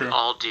human. We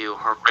all do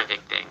horrific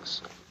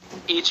things.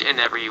 Each and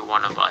every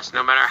one of us,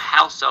 no matter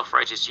how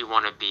self-righteous you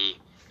want to be,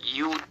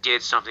 you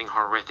did something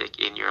horrific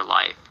in your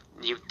life.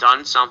 You've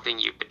done something,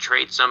 you've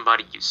betrayed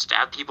somebody, you've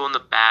stabbed people in the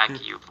back,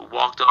 you've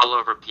walked all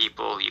over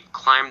people, you've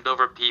climbed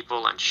over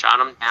people and shot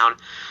them down.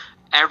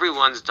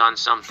 Everyone's done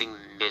something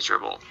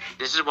miserable.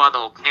 This is why the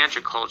whole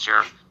cancel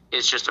culture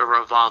is just a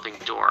revolving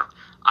door.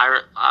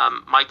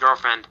 My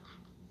girlfriend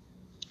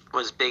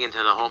was big into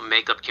the whole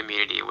makeup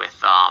community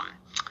with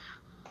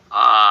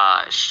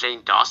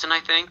Shane Dawson, I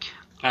think.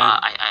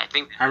 I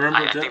think I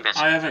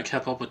haven't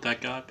kept up with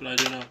that guy, but I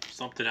do know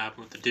something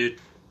happened with the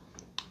dude.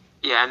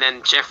 Yeah, and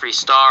then Jeffree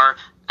Star,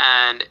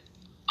 and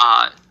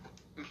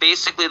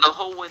basically the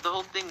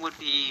whole thing would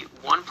be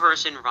one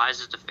person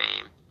rises to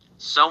fame,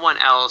 someone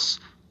else,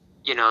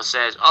 you know,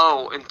 says,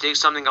 oh, and digs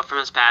something up from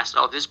his past,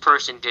 oh, this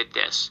person did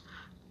this,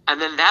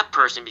 and then that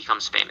person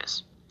becomes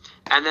famous,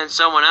 and then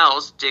someone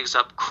else digs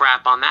up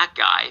crap on that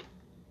guy,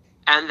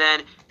 and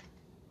then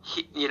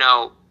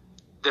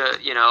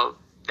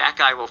that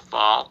guy will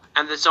fall,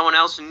 and then someone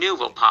else new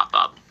will pop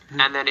up,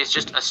 and then it's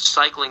just a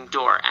cycling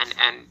door,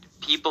 and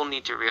people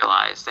need to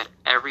realize that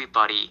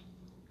everybody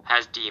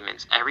has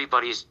demons.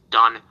 Everybody's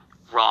done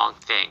wrong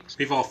things.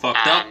 We've all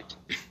fucked up.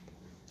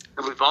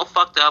 We've all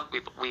fucked up.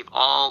 We've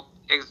all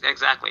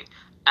exactly.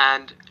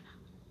 And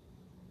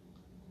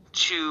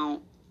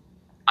to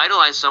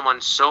idolize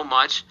someone so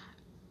much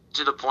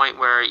to the point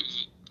where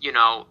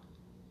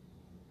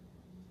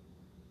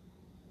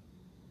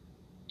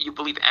you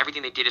believe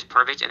everything they did is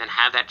perfect, and then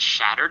have that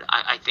shattered,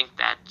 I think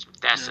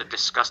that's a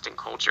disgusting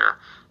culture.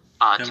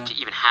 To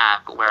even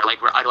have, where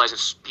like we're idolizing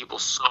people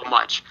so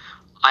much.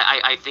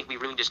 I think we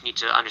really just need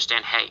to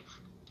understand, hey,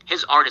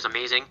 his art is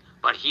amazing,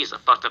 but he's a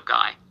fucked up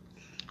guy.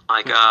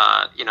 Like,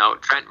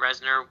 Trent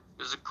Reznor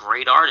was a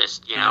great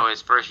artist,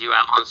 his first few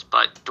albums,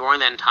 but during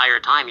that entire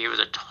time, he was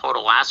a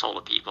total asshole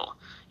to people.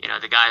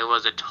 The guy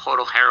was a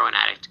total heroin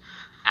addict,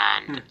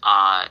 and,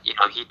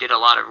 he did a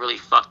lot of really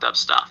fucked up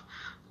stuff.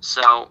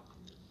 So,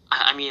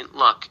 I mean,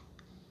 look,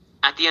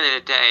 at the end of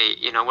the day,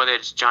 whether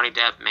it's Johnny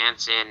Depp,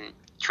 Manson,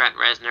 Trent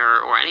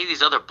Reznor, or any of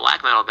these other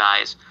black metal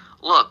guys,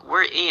 look,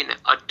 we're in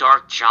a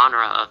dark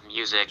genre of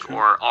music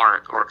or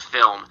art or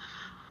film.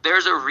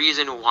 There's a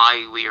reason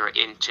why we are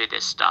into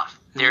this stuff.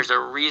 There's a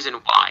reason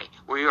why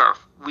we are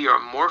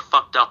more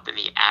fucked up than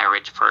the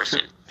average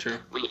person. True.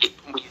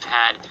 We've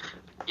had,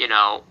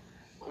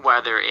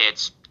 whether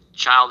it's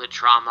childhood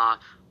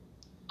trauma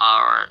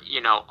or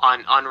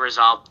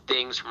unresolved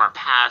things from our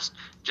past,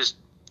 just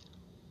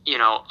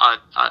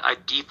a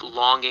deep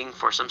longing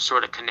for some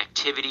sort of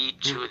connectivity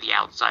to the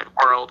outside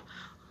world,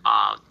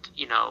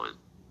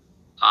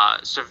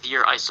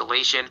 severe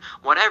isolation,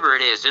 whatever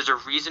it is, there's a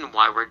reason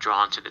why we're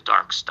drawn to the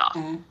dark stuff.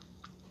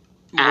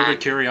 Morbid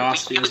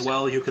curiosity as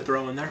well, you could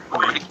throw in there.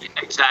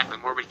 Exactly,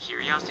 morbid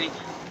curiosity.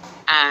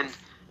 And,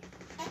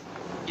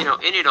 in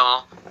it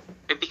all,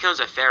 it becomes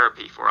a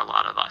therapy for a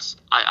lot of us,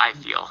 I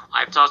feel.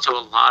 I've talked to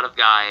a lot of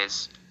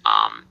guys,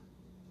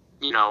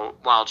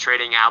 while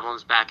trading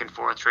albums back and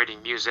forth,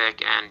 trading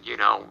music, and,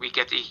 we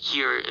get to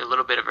hear a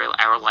little bit of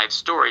our life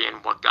story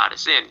and what got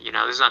us in.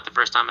 This is not the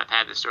first time I've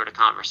had this sort of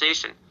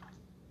conversation.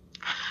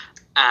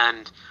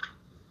 And,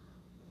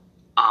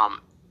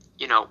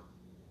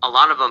 a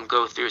lot of them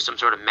go through some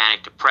sort of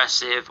manic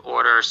depressive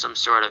order, some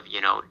sort of,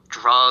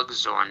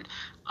 drugs or,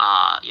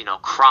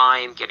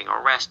 crime, getting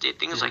arrested,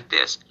 things like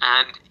this.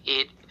 And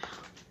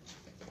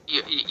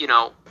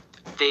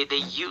they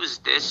use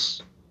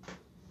this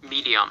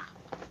medium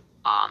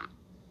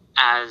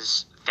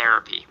as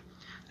therapy.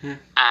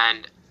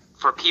 And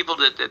for people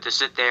to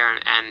sit there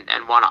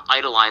and want to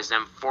idolize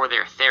them for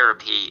their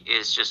therapy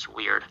is just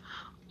weird.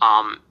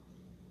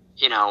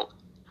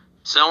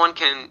 Someone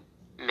can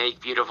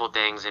make beautiful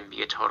things and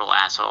be a total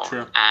asshole.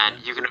 True.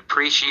 And you can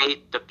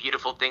appreciate the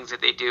beautiful things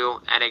that they do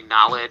and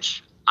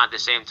acknowledge at the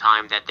same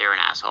time that they're an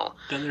asshole.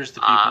 Then there's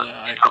the people that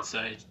I could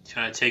say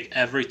kind of take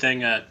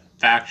everything at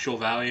factual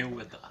value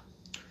with,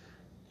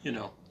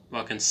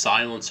 fucking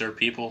silencer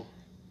people.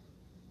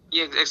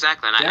 Yeah,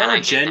 exactly. And There I are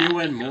hate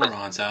genuine that.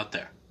 morons out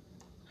there.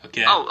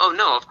 Okay. Oh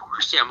no, of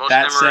course, yeah. Most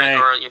That of them say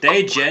are,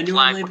 they black,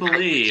 genuinely black,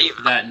 believe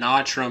black. that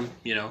Notram,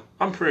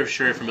 I'm pretty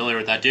sure you're familiar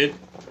with that dude.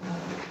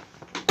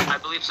 I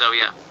believe so,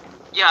 yeah.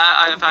 Yeah,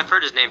 I've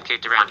heard his name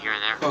kicked around here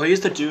and there. Oh, he's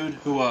the dude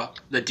who,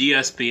 the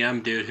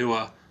DSBM dude who,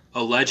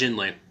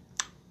 allegedly,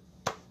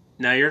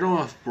 now you're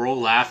gonna roll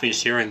laughing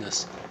just hearing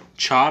this,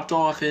 chopped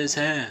off his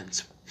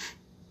hands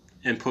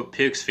and put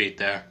pig's feet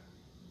there.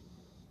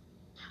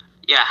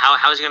 Yeah,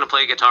 how is he gonna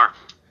play guitar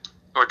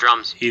or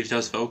drums? He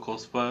does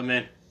vocals, but I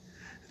mean,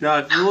 now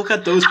if you look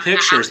at those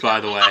pictures,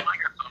 by the way,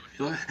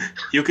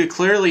 you could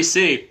clearly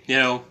see,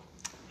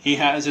 he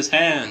has his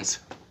hands.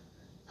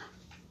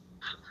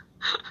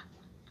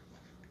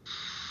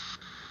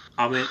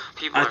 I mean,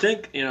 I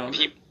think,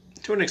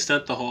 to an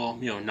extent, the whole,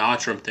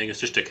 Notram thing is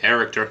just a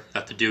character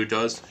that the dude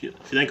does, if you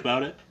think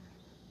about it.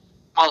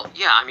 Well,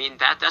 yeah, I mean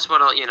that's what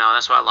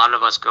that's why a lot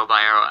of us go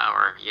by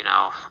our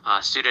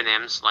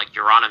pseudonyms like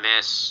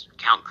Euronymous,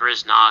 Count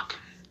Grisnock,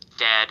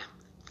 Dead,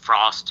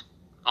 Frost,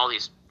 all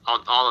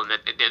of them.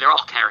 They're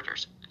all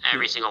characters,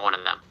 every single one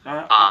of them.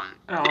 I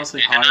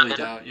honestly highly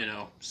doubt,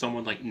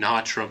 someone like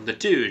Notram, the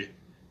dude.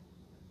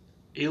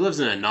 He lives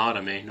in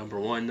anatomy, number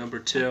one. Number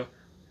two,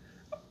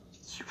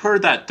 you've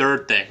heard that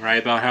third thing,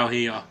 right? About how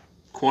he,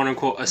 quote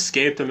unquote,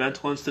 escaped a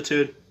mental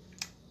institute.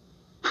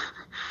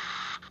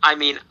 I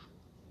mean,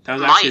 that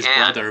was actually his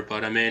brother,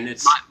 but I mean, I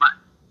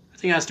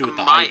think it has to do with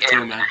the height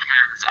too, man.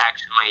 Has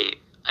actually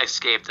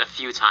escaped a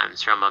few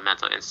times from a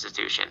mental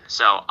institution,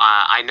 so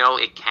I know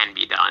it can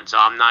be done. So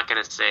I'm not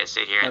gonna sit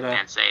here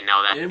and say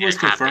no. That it was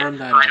confirmed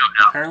happen. that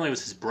apparently it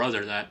was his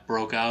brother that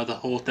broke out of the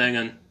whole thing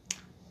and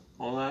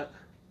all that.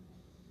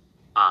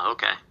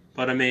 Okay.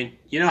 But I mean,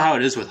 you know how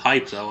it is with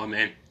hype, though. I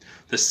mean,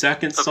 the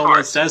second Of someone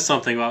course. says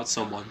something about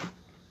someone.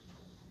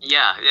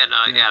 Yeah.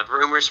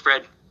 Rumors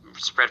spread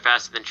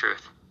faster than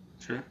truth.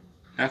 Sure.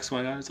 Next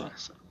one, guys.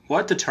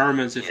 What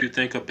determines if you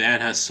think a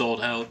band has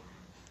sold out?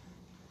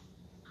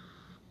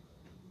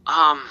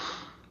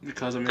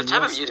 Because I mean, The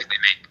type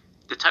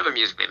of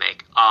music they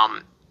make.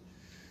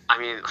 I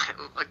mean,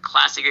 like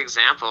classic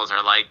examples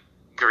are like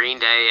Green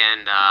Day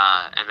and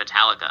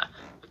Metallica.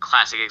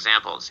 Classic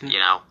examples,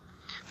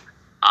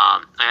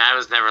 I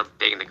was never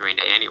big into Green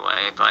Day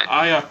anyway, but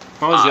I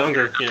was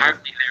younger.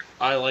 Apparently,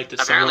 I liked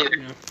it apparently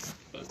somewhat.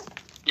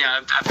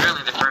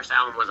 apparently the first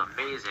album was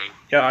amazing.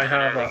 Yeah, I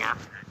have.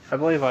 I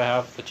believe I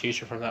have the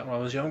T-shirt from that when I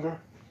was younger.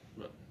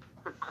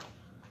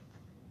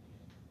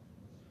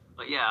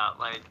 But yeah,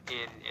 like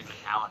in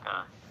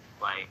Metallica,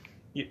 like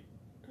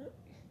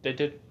They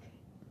did.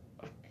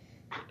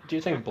 Do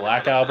you think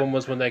Black Album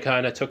was when they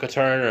kind of took a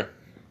turn, or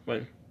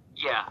when?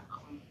 yeah,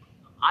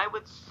 I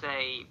would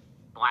say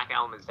Black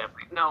Album is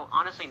definitely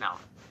honestly no.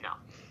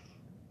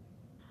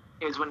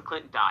 It was when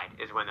Clinton died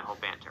is when the whole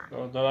band turned.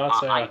 Well, no,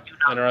 that's an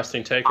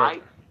interesting take.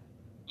 Right?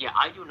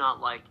 I do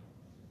not like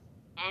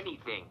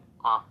anything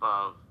off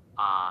of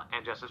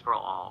And Justice for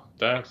All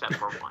except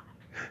for one.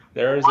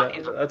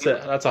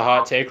 That's a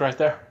hot take right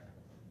there.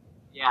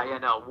 Yeah,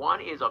 no.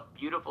 One is a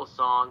beautiful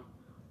song.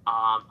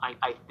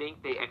 I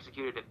think they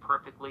executed it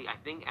perfectly. I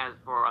think as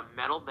for a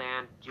metal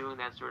band doing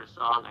that sort of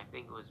song, I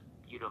think it was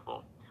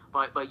beautiful.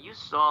 But you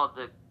saw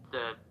the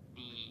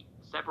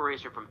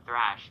separation from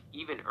thrash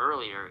even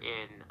earlier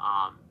in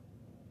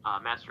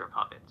Master of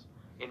Puppets.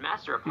 In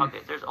Master of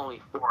Puppets, there's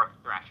only 4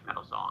 thrash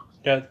metal songs.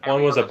 Yeah,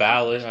 one was a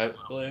ballad, I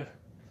believe.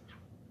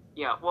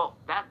 Yeah, well,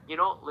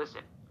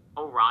 listen,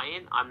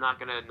 Orion, I'm not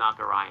going to knock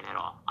Orion at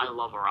all. I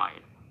love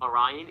Orion.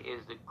 Orion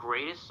is the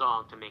greatest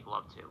song to make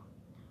love to.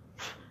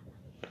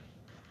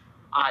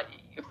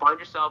 You find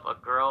yourself a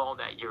girl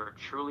that you're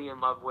truly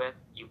in love with,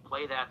 you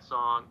play that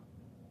song,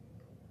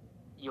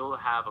 you'll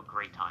have a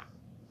great time.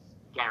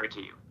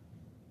 Guarantee you.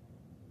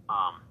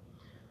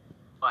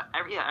 But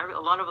a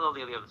lot of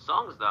the other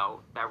songs,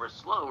 though, that were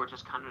slow were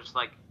just kind of just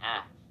like,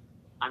 eh.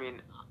 I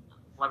mean,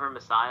 Lover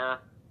Messiah,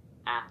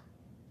 eh.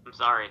 I'm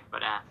sorry,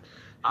 but eh.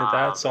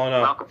 That's on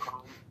a... Welcome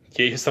Home.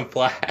 Give you some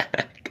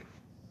flack.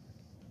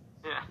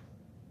 Yeah.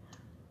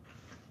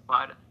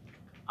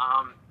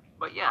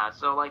 But yeah,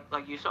 so like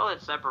you saw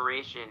that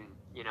separation,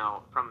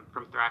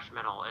 from thrash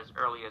metal as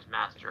early as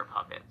Master of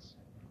Puppets.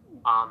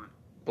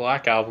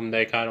 Black Album,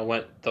 they kind of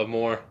went the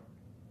more...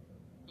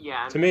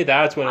 Yeah. To me,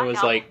 that's when it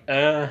was like,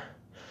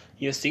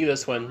 you see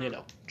this when,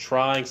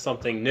 trying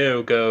something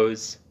new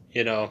goes,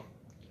 goes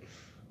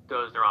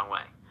the wrong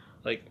way.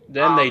 Like,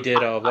 then they did,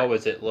 what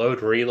was it,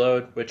 Load,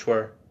 Reload, which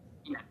were...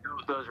 Yeah,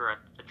 those were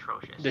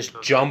atrocious.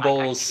 Just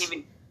jumbles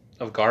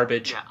of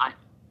garbage. Yeah,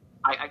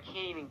 I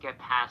can't even get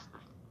past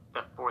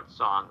the 4th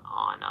song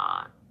on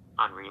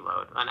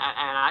Reload. And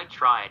I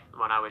tried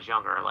when I was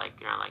younger, like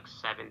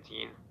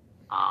 17.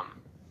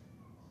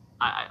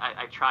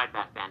 I tried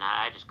back then.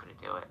 I just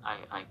couldn't do it.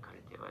 I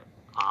couldn't do it.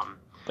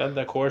 Then,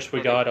 of course,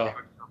 we got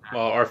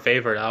our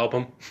favorite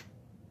album.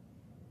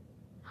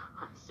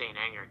 Saint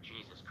Anger,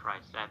 Jesus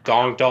Christ. That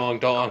Dong, album dong,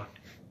 is dong.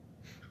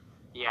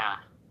 Yeah.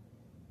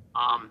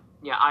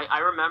 Yeah, I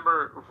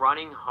remember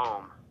running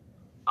home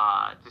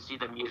to see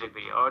the music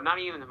video, or not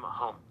even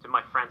home, to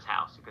my friend's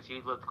house, because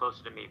he lived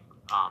closer to me,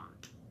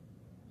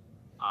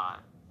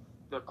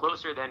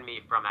 closer than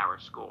me from our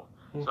school.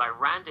 So I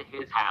ran to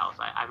his house.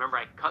 I remember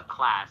I cut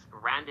class,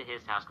 ran to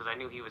his house, because I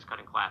knew he was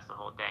cutting class the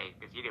whole day,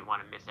 because he didn't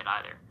want to miss it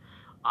either.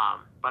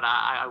 But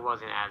I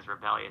wasn't as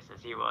rebellious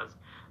as he was.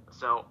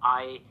 So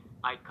I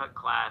cut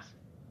class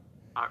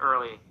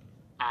early,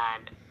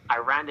 and I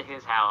ran to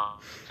his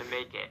house to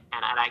make it,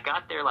 and I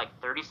got there like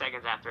 30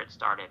 seconds after it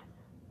started,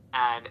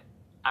 and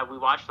we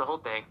watched the whole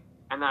thing,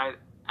 and then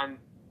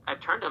I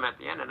turned to him at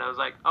the end, and I was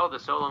like, "Oh, the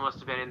solo must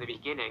have been in the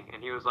beginning,"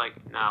 and he was like,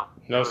 "No,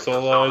 No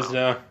solos,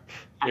 solo." no.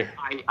 And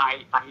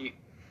I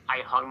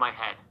hung my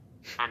head,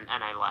 and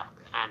I left,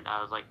 and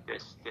I was like,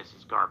 "This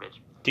is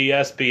garbage."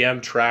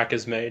 DSBM track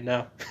is made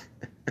now.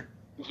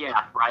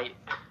 Yeah, right.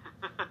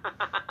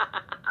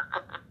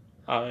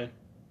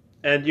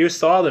 And you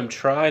saw them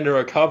trying to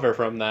recover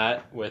from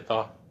that with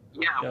Yeah,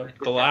 with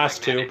the that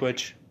last two, magnetic-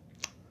 which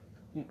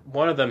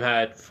one of them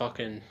had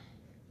fucking.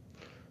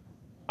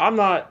 I'm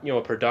not,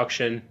 a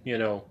production,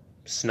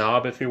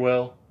 snob, if you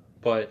will,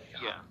 but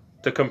Yeah,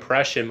 the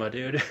compression, my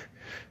dude.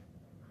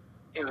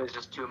 it was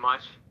just too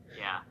much.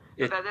 Yeah,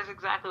 that's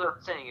exactly what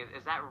I'm saying.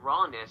 Is that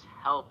rawness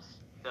helps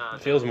the.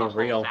 It feels the more whole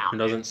real. sound. It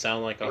doesn't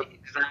sound like a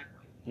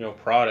Exactly.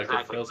 product.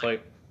 Exactly. It feels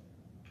like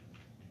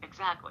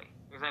Exactly.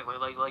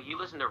 Like you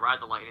listen to Ride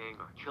the Lightning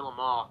or Kill 'Em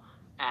All,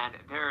 and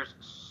there's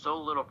so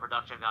little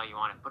production value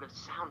on it, but it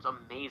sounds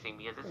amazing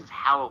because this is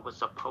how it was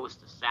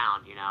supposed to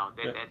sound.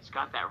 It's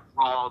got that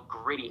raw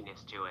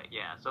grittiness to it.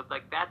 Yeah. So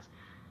like that's,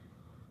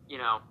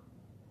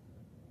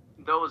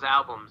 those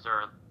albums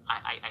are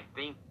I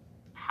think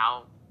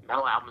how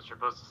metal albums are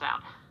supposed to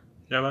sound.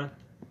 yeah, man.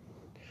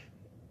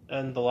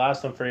 And the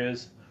last one for you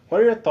is,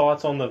 what are your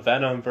thoughts on the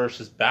Venom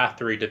versus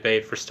Bathory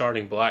debate for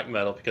starting black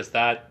metal? Because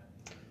that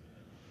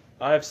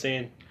I've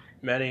seen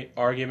many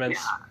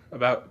arguments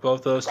about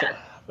both those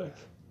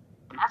topics.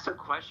 That's a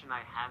question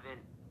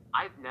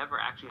I've never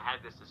actually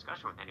had this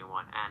discussion with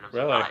anyone, and I'm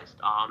Really? surprised.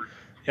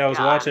 Yeah, I was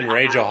watching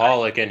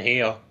Rageaholic, and he,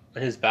 in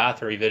his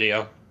Bathory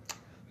video,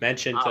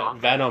 mentioned that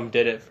Venom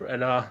did it,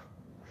 and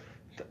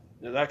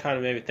that kind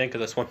of made me think of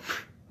this one.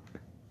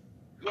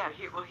 Yeah,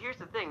 here's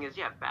the thing is,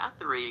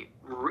 Bathory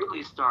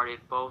really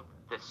started both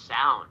the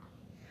sound,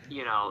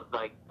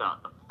 like the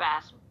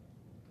fast,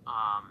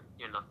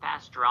 the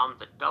fast drums,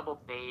 the double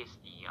bass,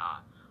 the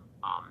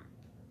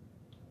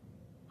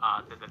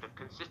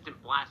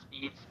consistent blast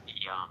beats,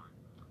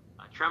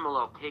 the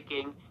tremolo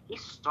picking. He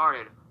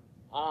started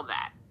all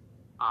that.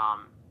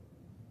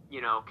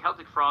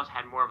 Celtic Frost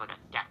had more of like a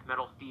death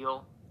metal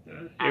feel.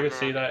 You could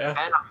see that,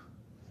 yeah.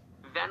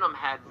 Venom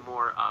had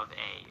more of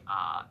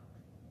a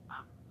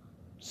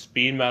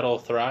speed metal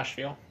thrash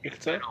feel, you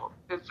could say.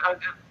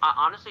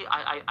 Honestly,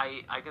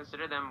 I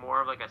consider them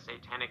more of like a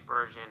satanic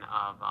version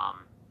of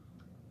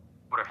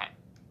Motorhead.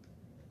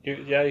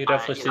 You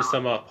definitely see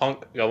some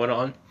punk going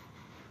on.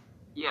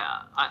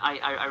 Yeah,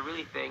 I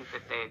really think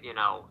that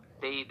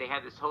they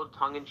had this whole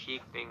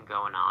tongue-in-cheek thing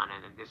going on,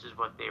 and this is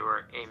what they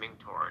were aiming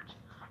towards.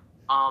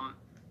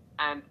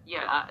 And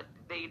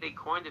they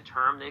coined a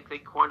term. They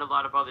coined a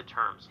lot of other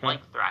terms like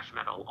thrash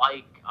metal,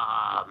 like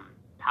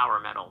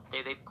power metal.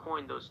 They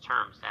coined those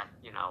terms that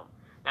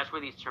that's where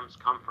these terms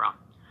come from.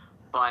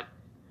 But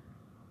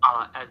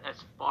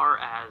as far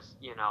as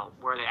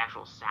where the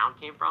actual sound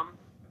came from,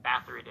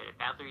 Bathory did it.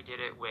 Bathory did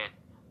it with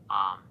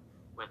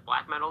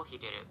black metal. He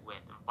did it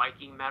with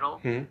Viking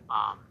metal.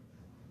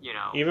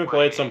 Even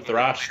played some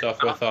thrash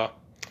stuff with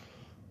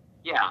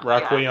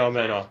Requiem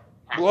and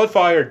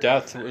Bloodfire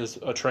Death is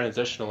a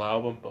transitional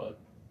album, but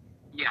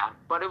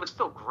but it was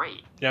still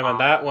great. Yeah, man,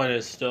 that one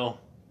is still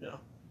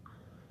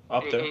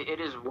up there. It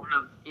is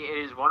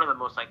one of the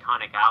most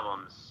iconic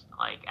albums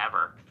like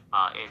ever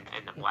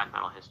in the black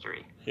metal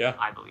history. Yeah,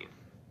 I believe.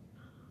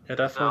 Yeah,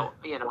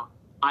 definitely. So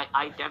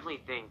I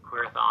definitely think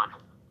Queerthon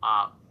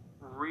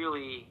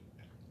really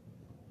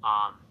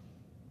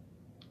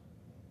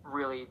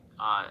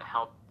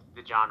helped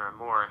the genre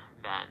more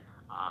than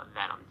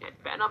Venom did.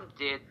 Venom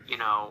did,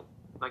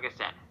 like I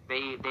said,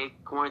 they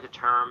coined the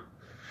term,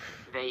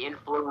 they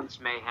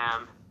influenced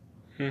Mayhem,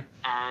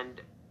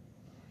 and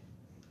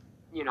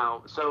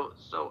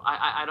so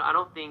I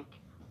don't think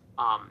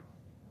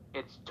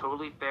it's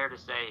totally fair to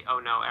say, oh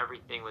no,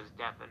 everything was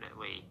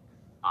definitely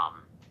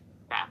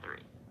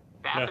Bathory.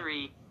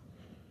 Bathory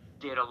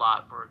did a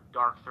lot for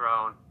Dark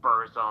Throne,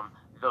 Burzum,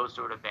 those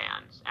sort of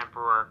bands.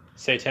 Emperor,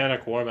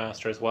 Satanic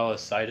Warmaster as well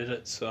as cited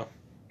it, so.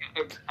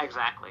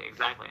 Exactly,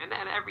 and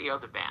then every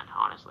other band,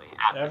 honestly.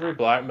 Every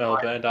black metal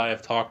band I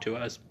have talked to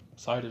has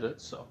cited it,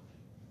 so.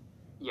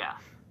 Yeah,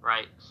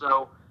 right.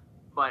 So,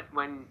 but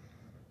when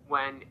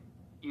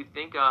you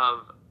think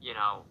of,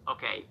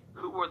 okay,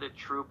 who were the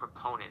true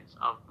proponents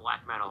of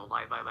black metal?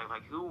 Like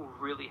who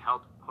really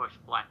helped push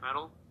black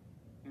metal?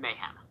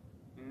 Mayhem.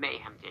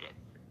 Mayhem did it.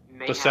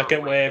 Mayhem the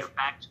second wave.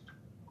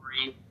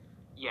 Backstory.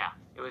 Yeah,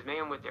 it was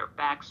Mayhem with their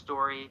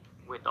backstory,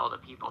 with all the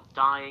people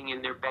dying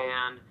in their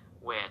band,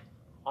 with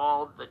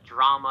all the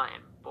drama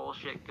and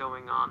bullshit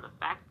going on, the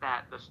fact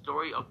that the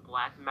story of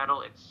black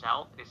metal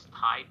itself is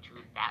tied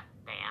to that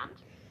band,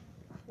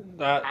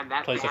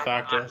 That plays a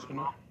factor.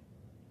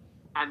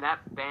 and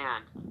that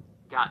band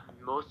got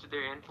most of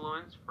their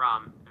influence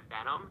from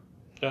Venom,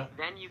 Yeah.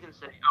 then you can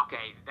say,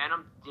 okay,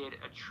 Venom did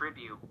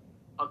attribute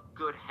a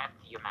good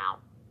hefty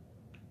amount.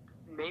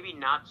 Maybe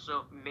not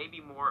so, maybe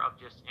more of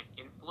just an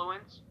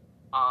influence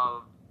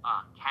of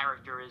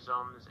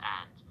characterisms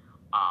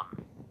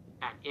and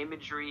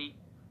imagery,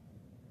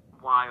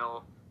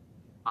 while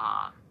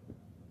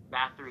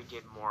Bathory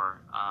did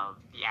more of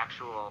the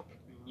actual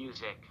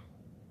music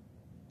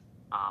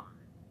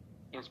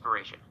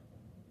inspiration.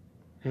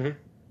 Mhm.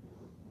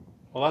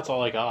 Well, that's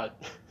all I got.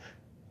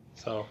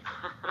 So.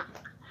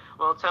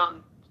 Well,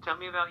 tell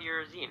me about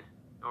your zine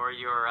or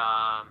your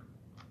I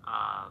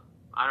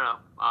don't know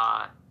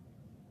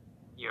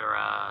your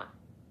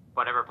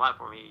whatever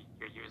platform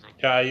you're using.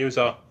 Yeah,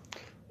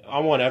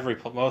 I'm on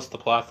most of the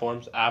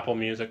platforms. Apple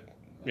Music,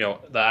 the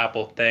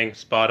Apple thing,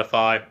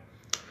 Spotify.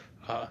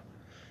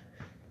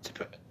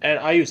 And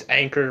I use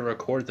Anchor to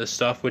record this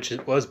stuff, which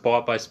was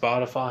bought by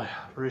Spotify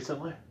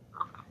recently.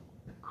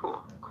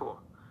 Cool.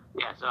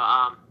 Yeah, so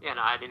yeah,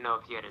 no, I didn't know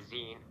if you had a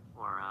zine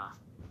or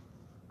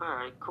all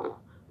right, cool.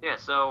 Yeah,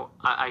 so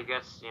I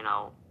guess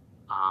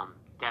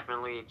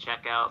definitely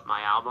check out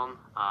my album,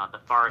 The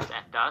Forest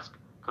at Dusk,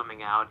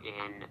 coming out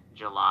in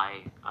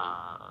July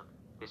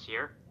this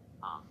year,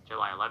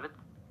 July 11th.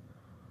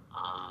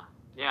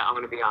 Yeah, I'm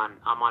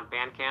on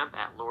Bandcamp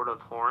at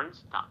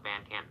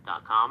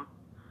lordofhorns.bandcamp.com.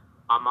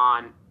 I'm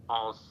on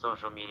all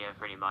social media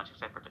pretty much,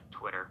 except for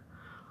Twitter.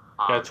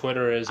 Yeah,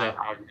 Twitter is I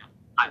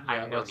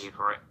have no need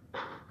for it.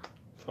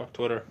 Fuck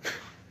Twitter.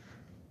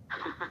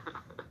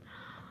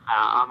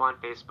 I'm on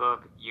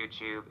Facebook,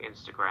 YouTube,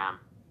 Instagram.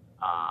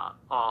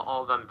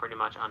 All of them pretty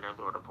much under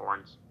Lord of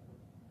Horns.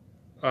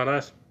 Oh,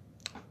 nice.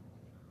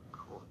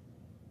 Cool.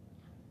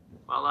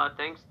 Well,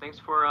 thanks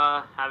for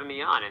having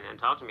me on and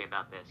talking to me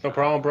about this. No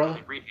problem, brother. I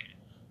appreciate it.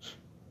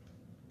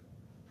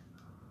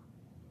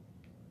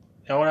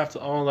 I want to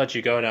let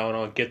you go now, and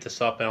I'll get this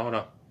up, and I want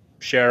to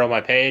share it on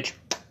my page.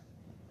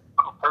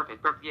 Oh,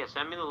 perfect. Yeah,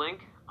 send me the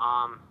link.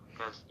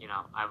 Because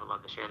I would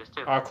love to share this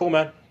too. All right, cool,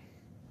 man.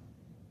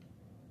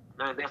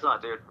 No, thanks a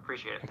lot, dude.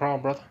 Appreciate it. No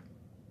problem, brother.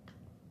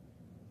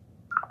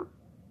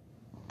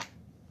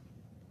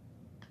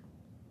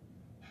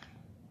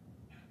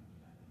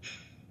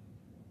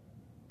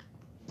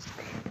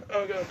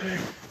 Okay.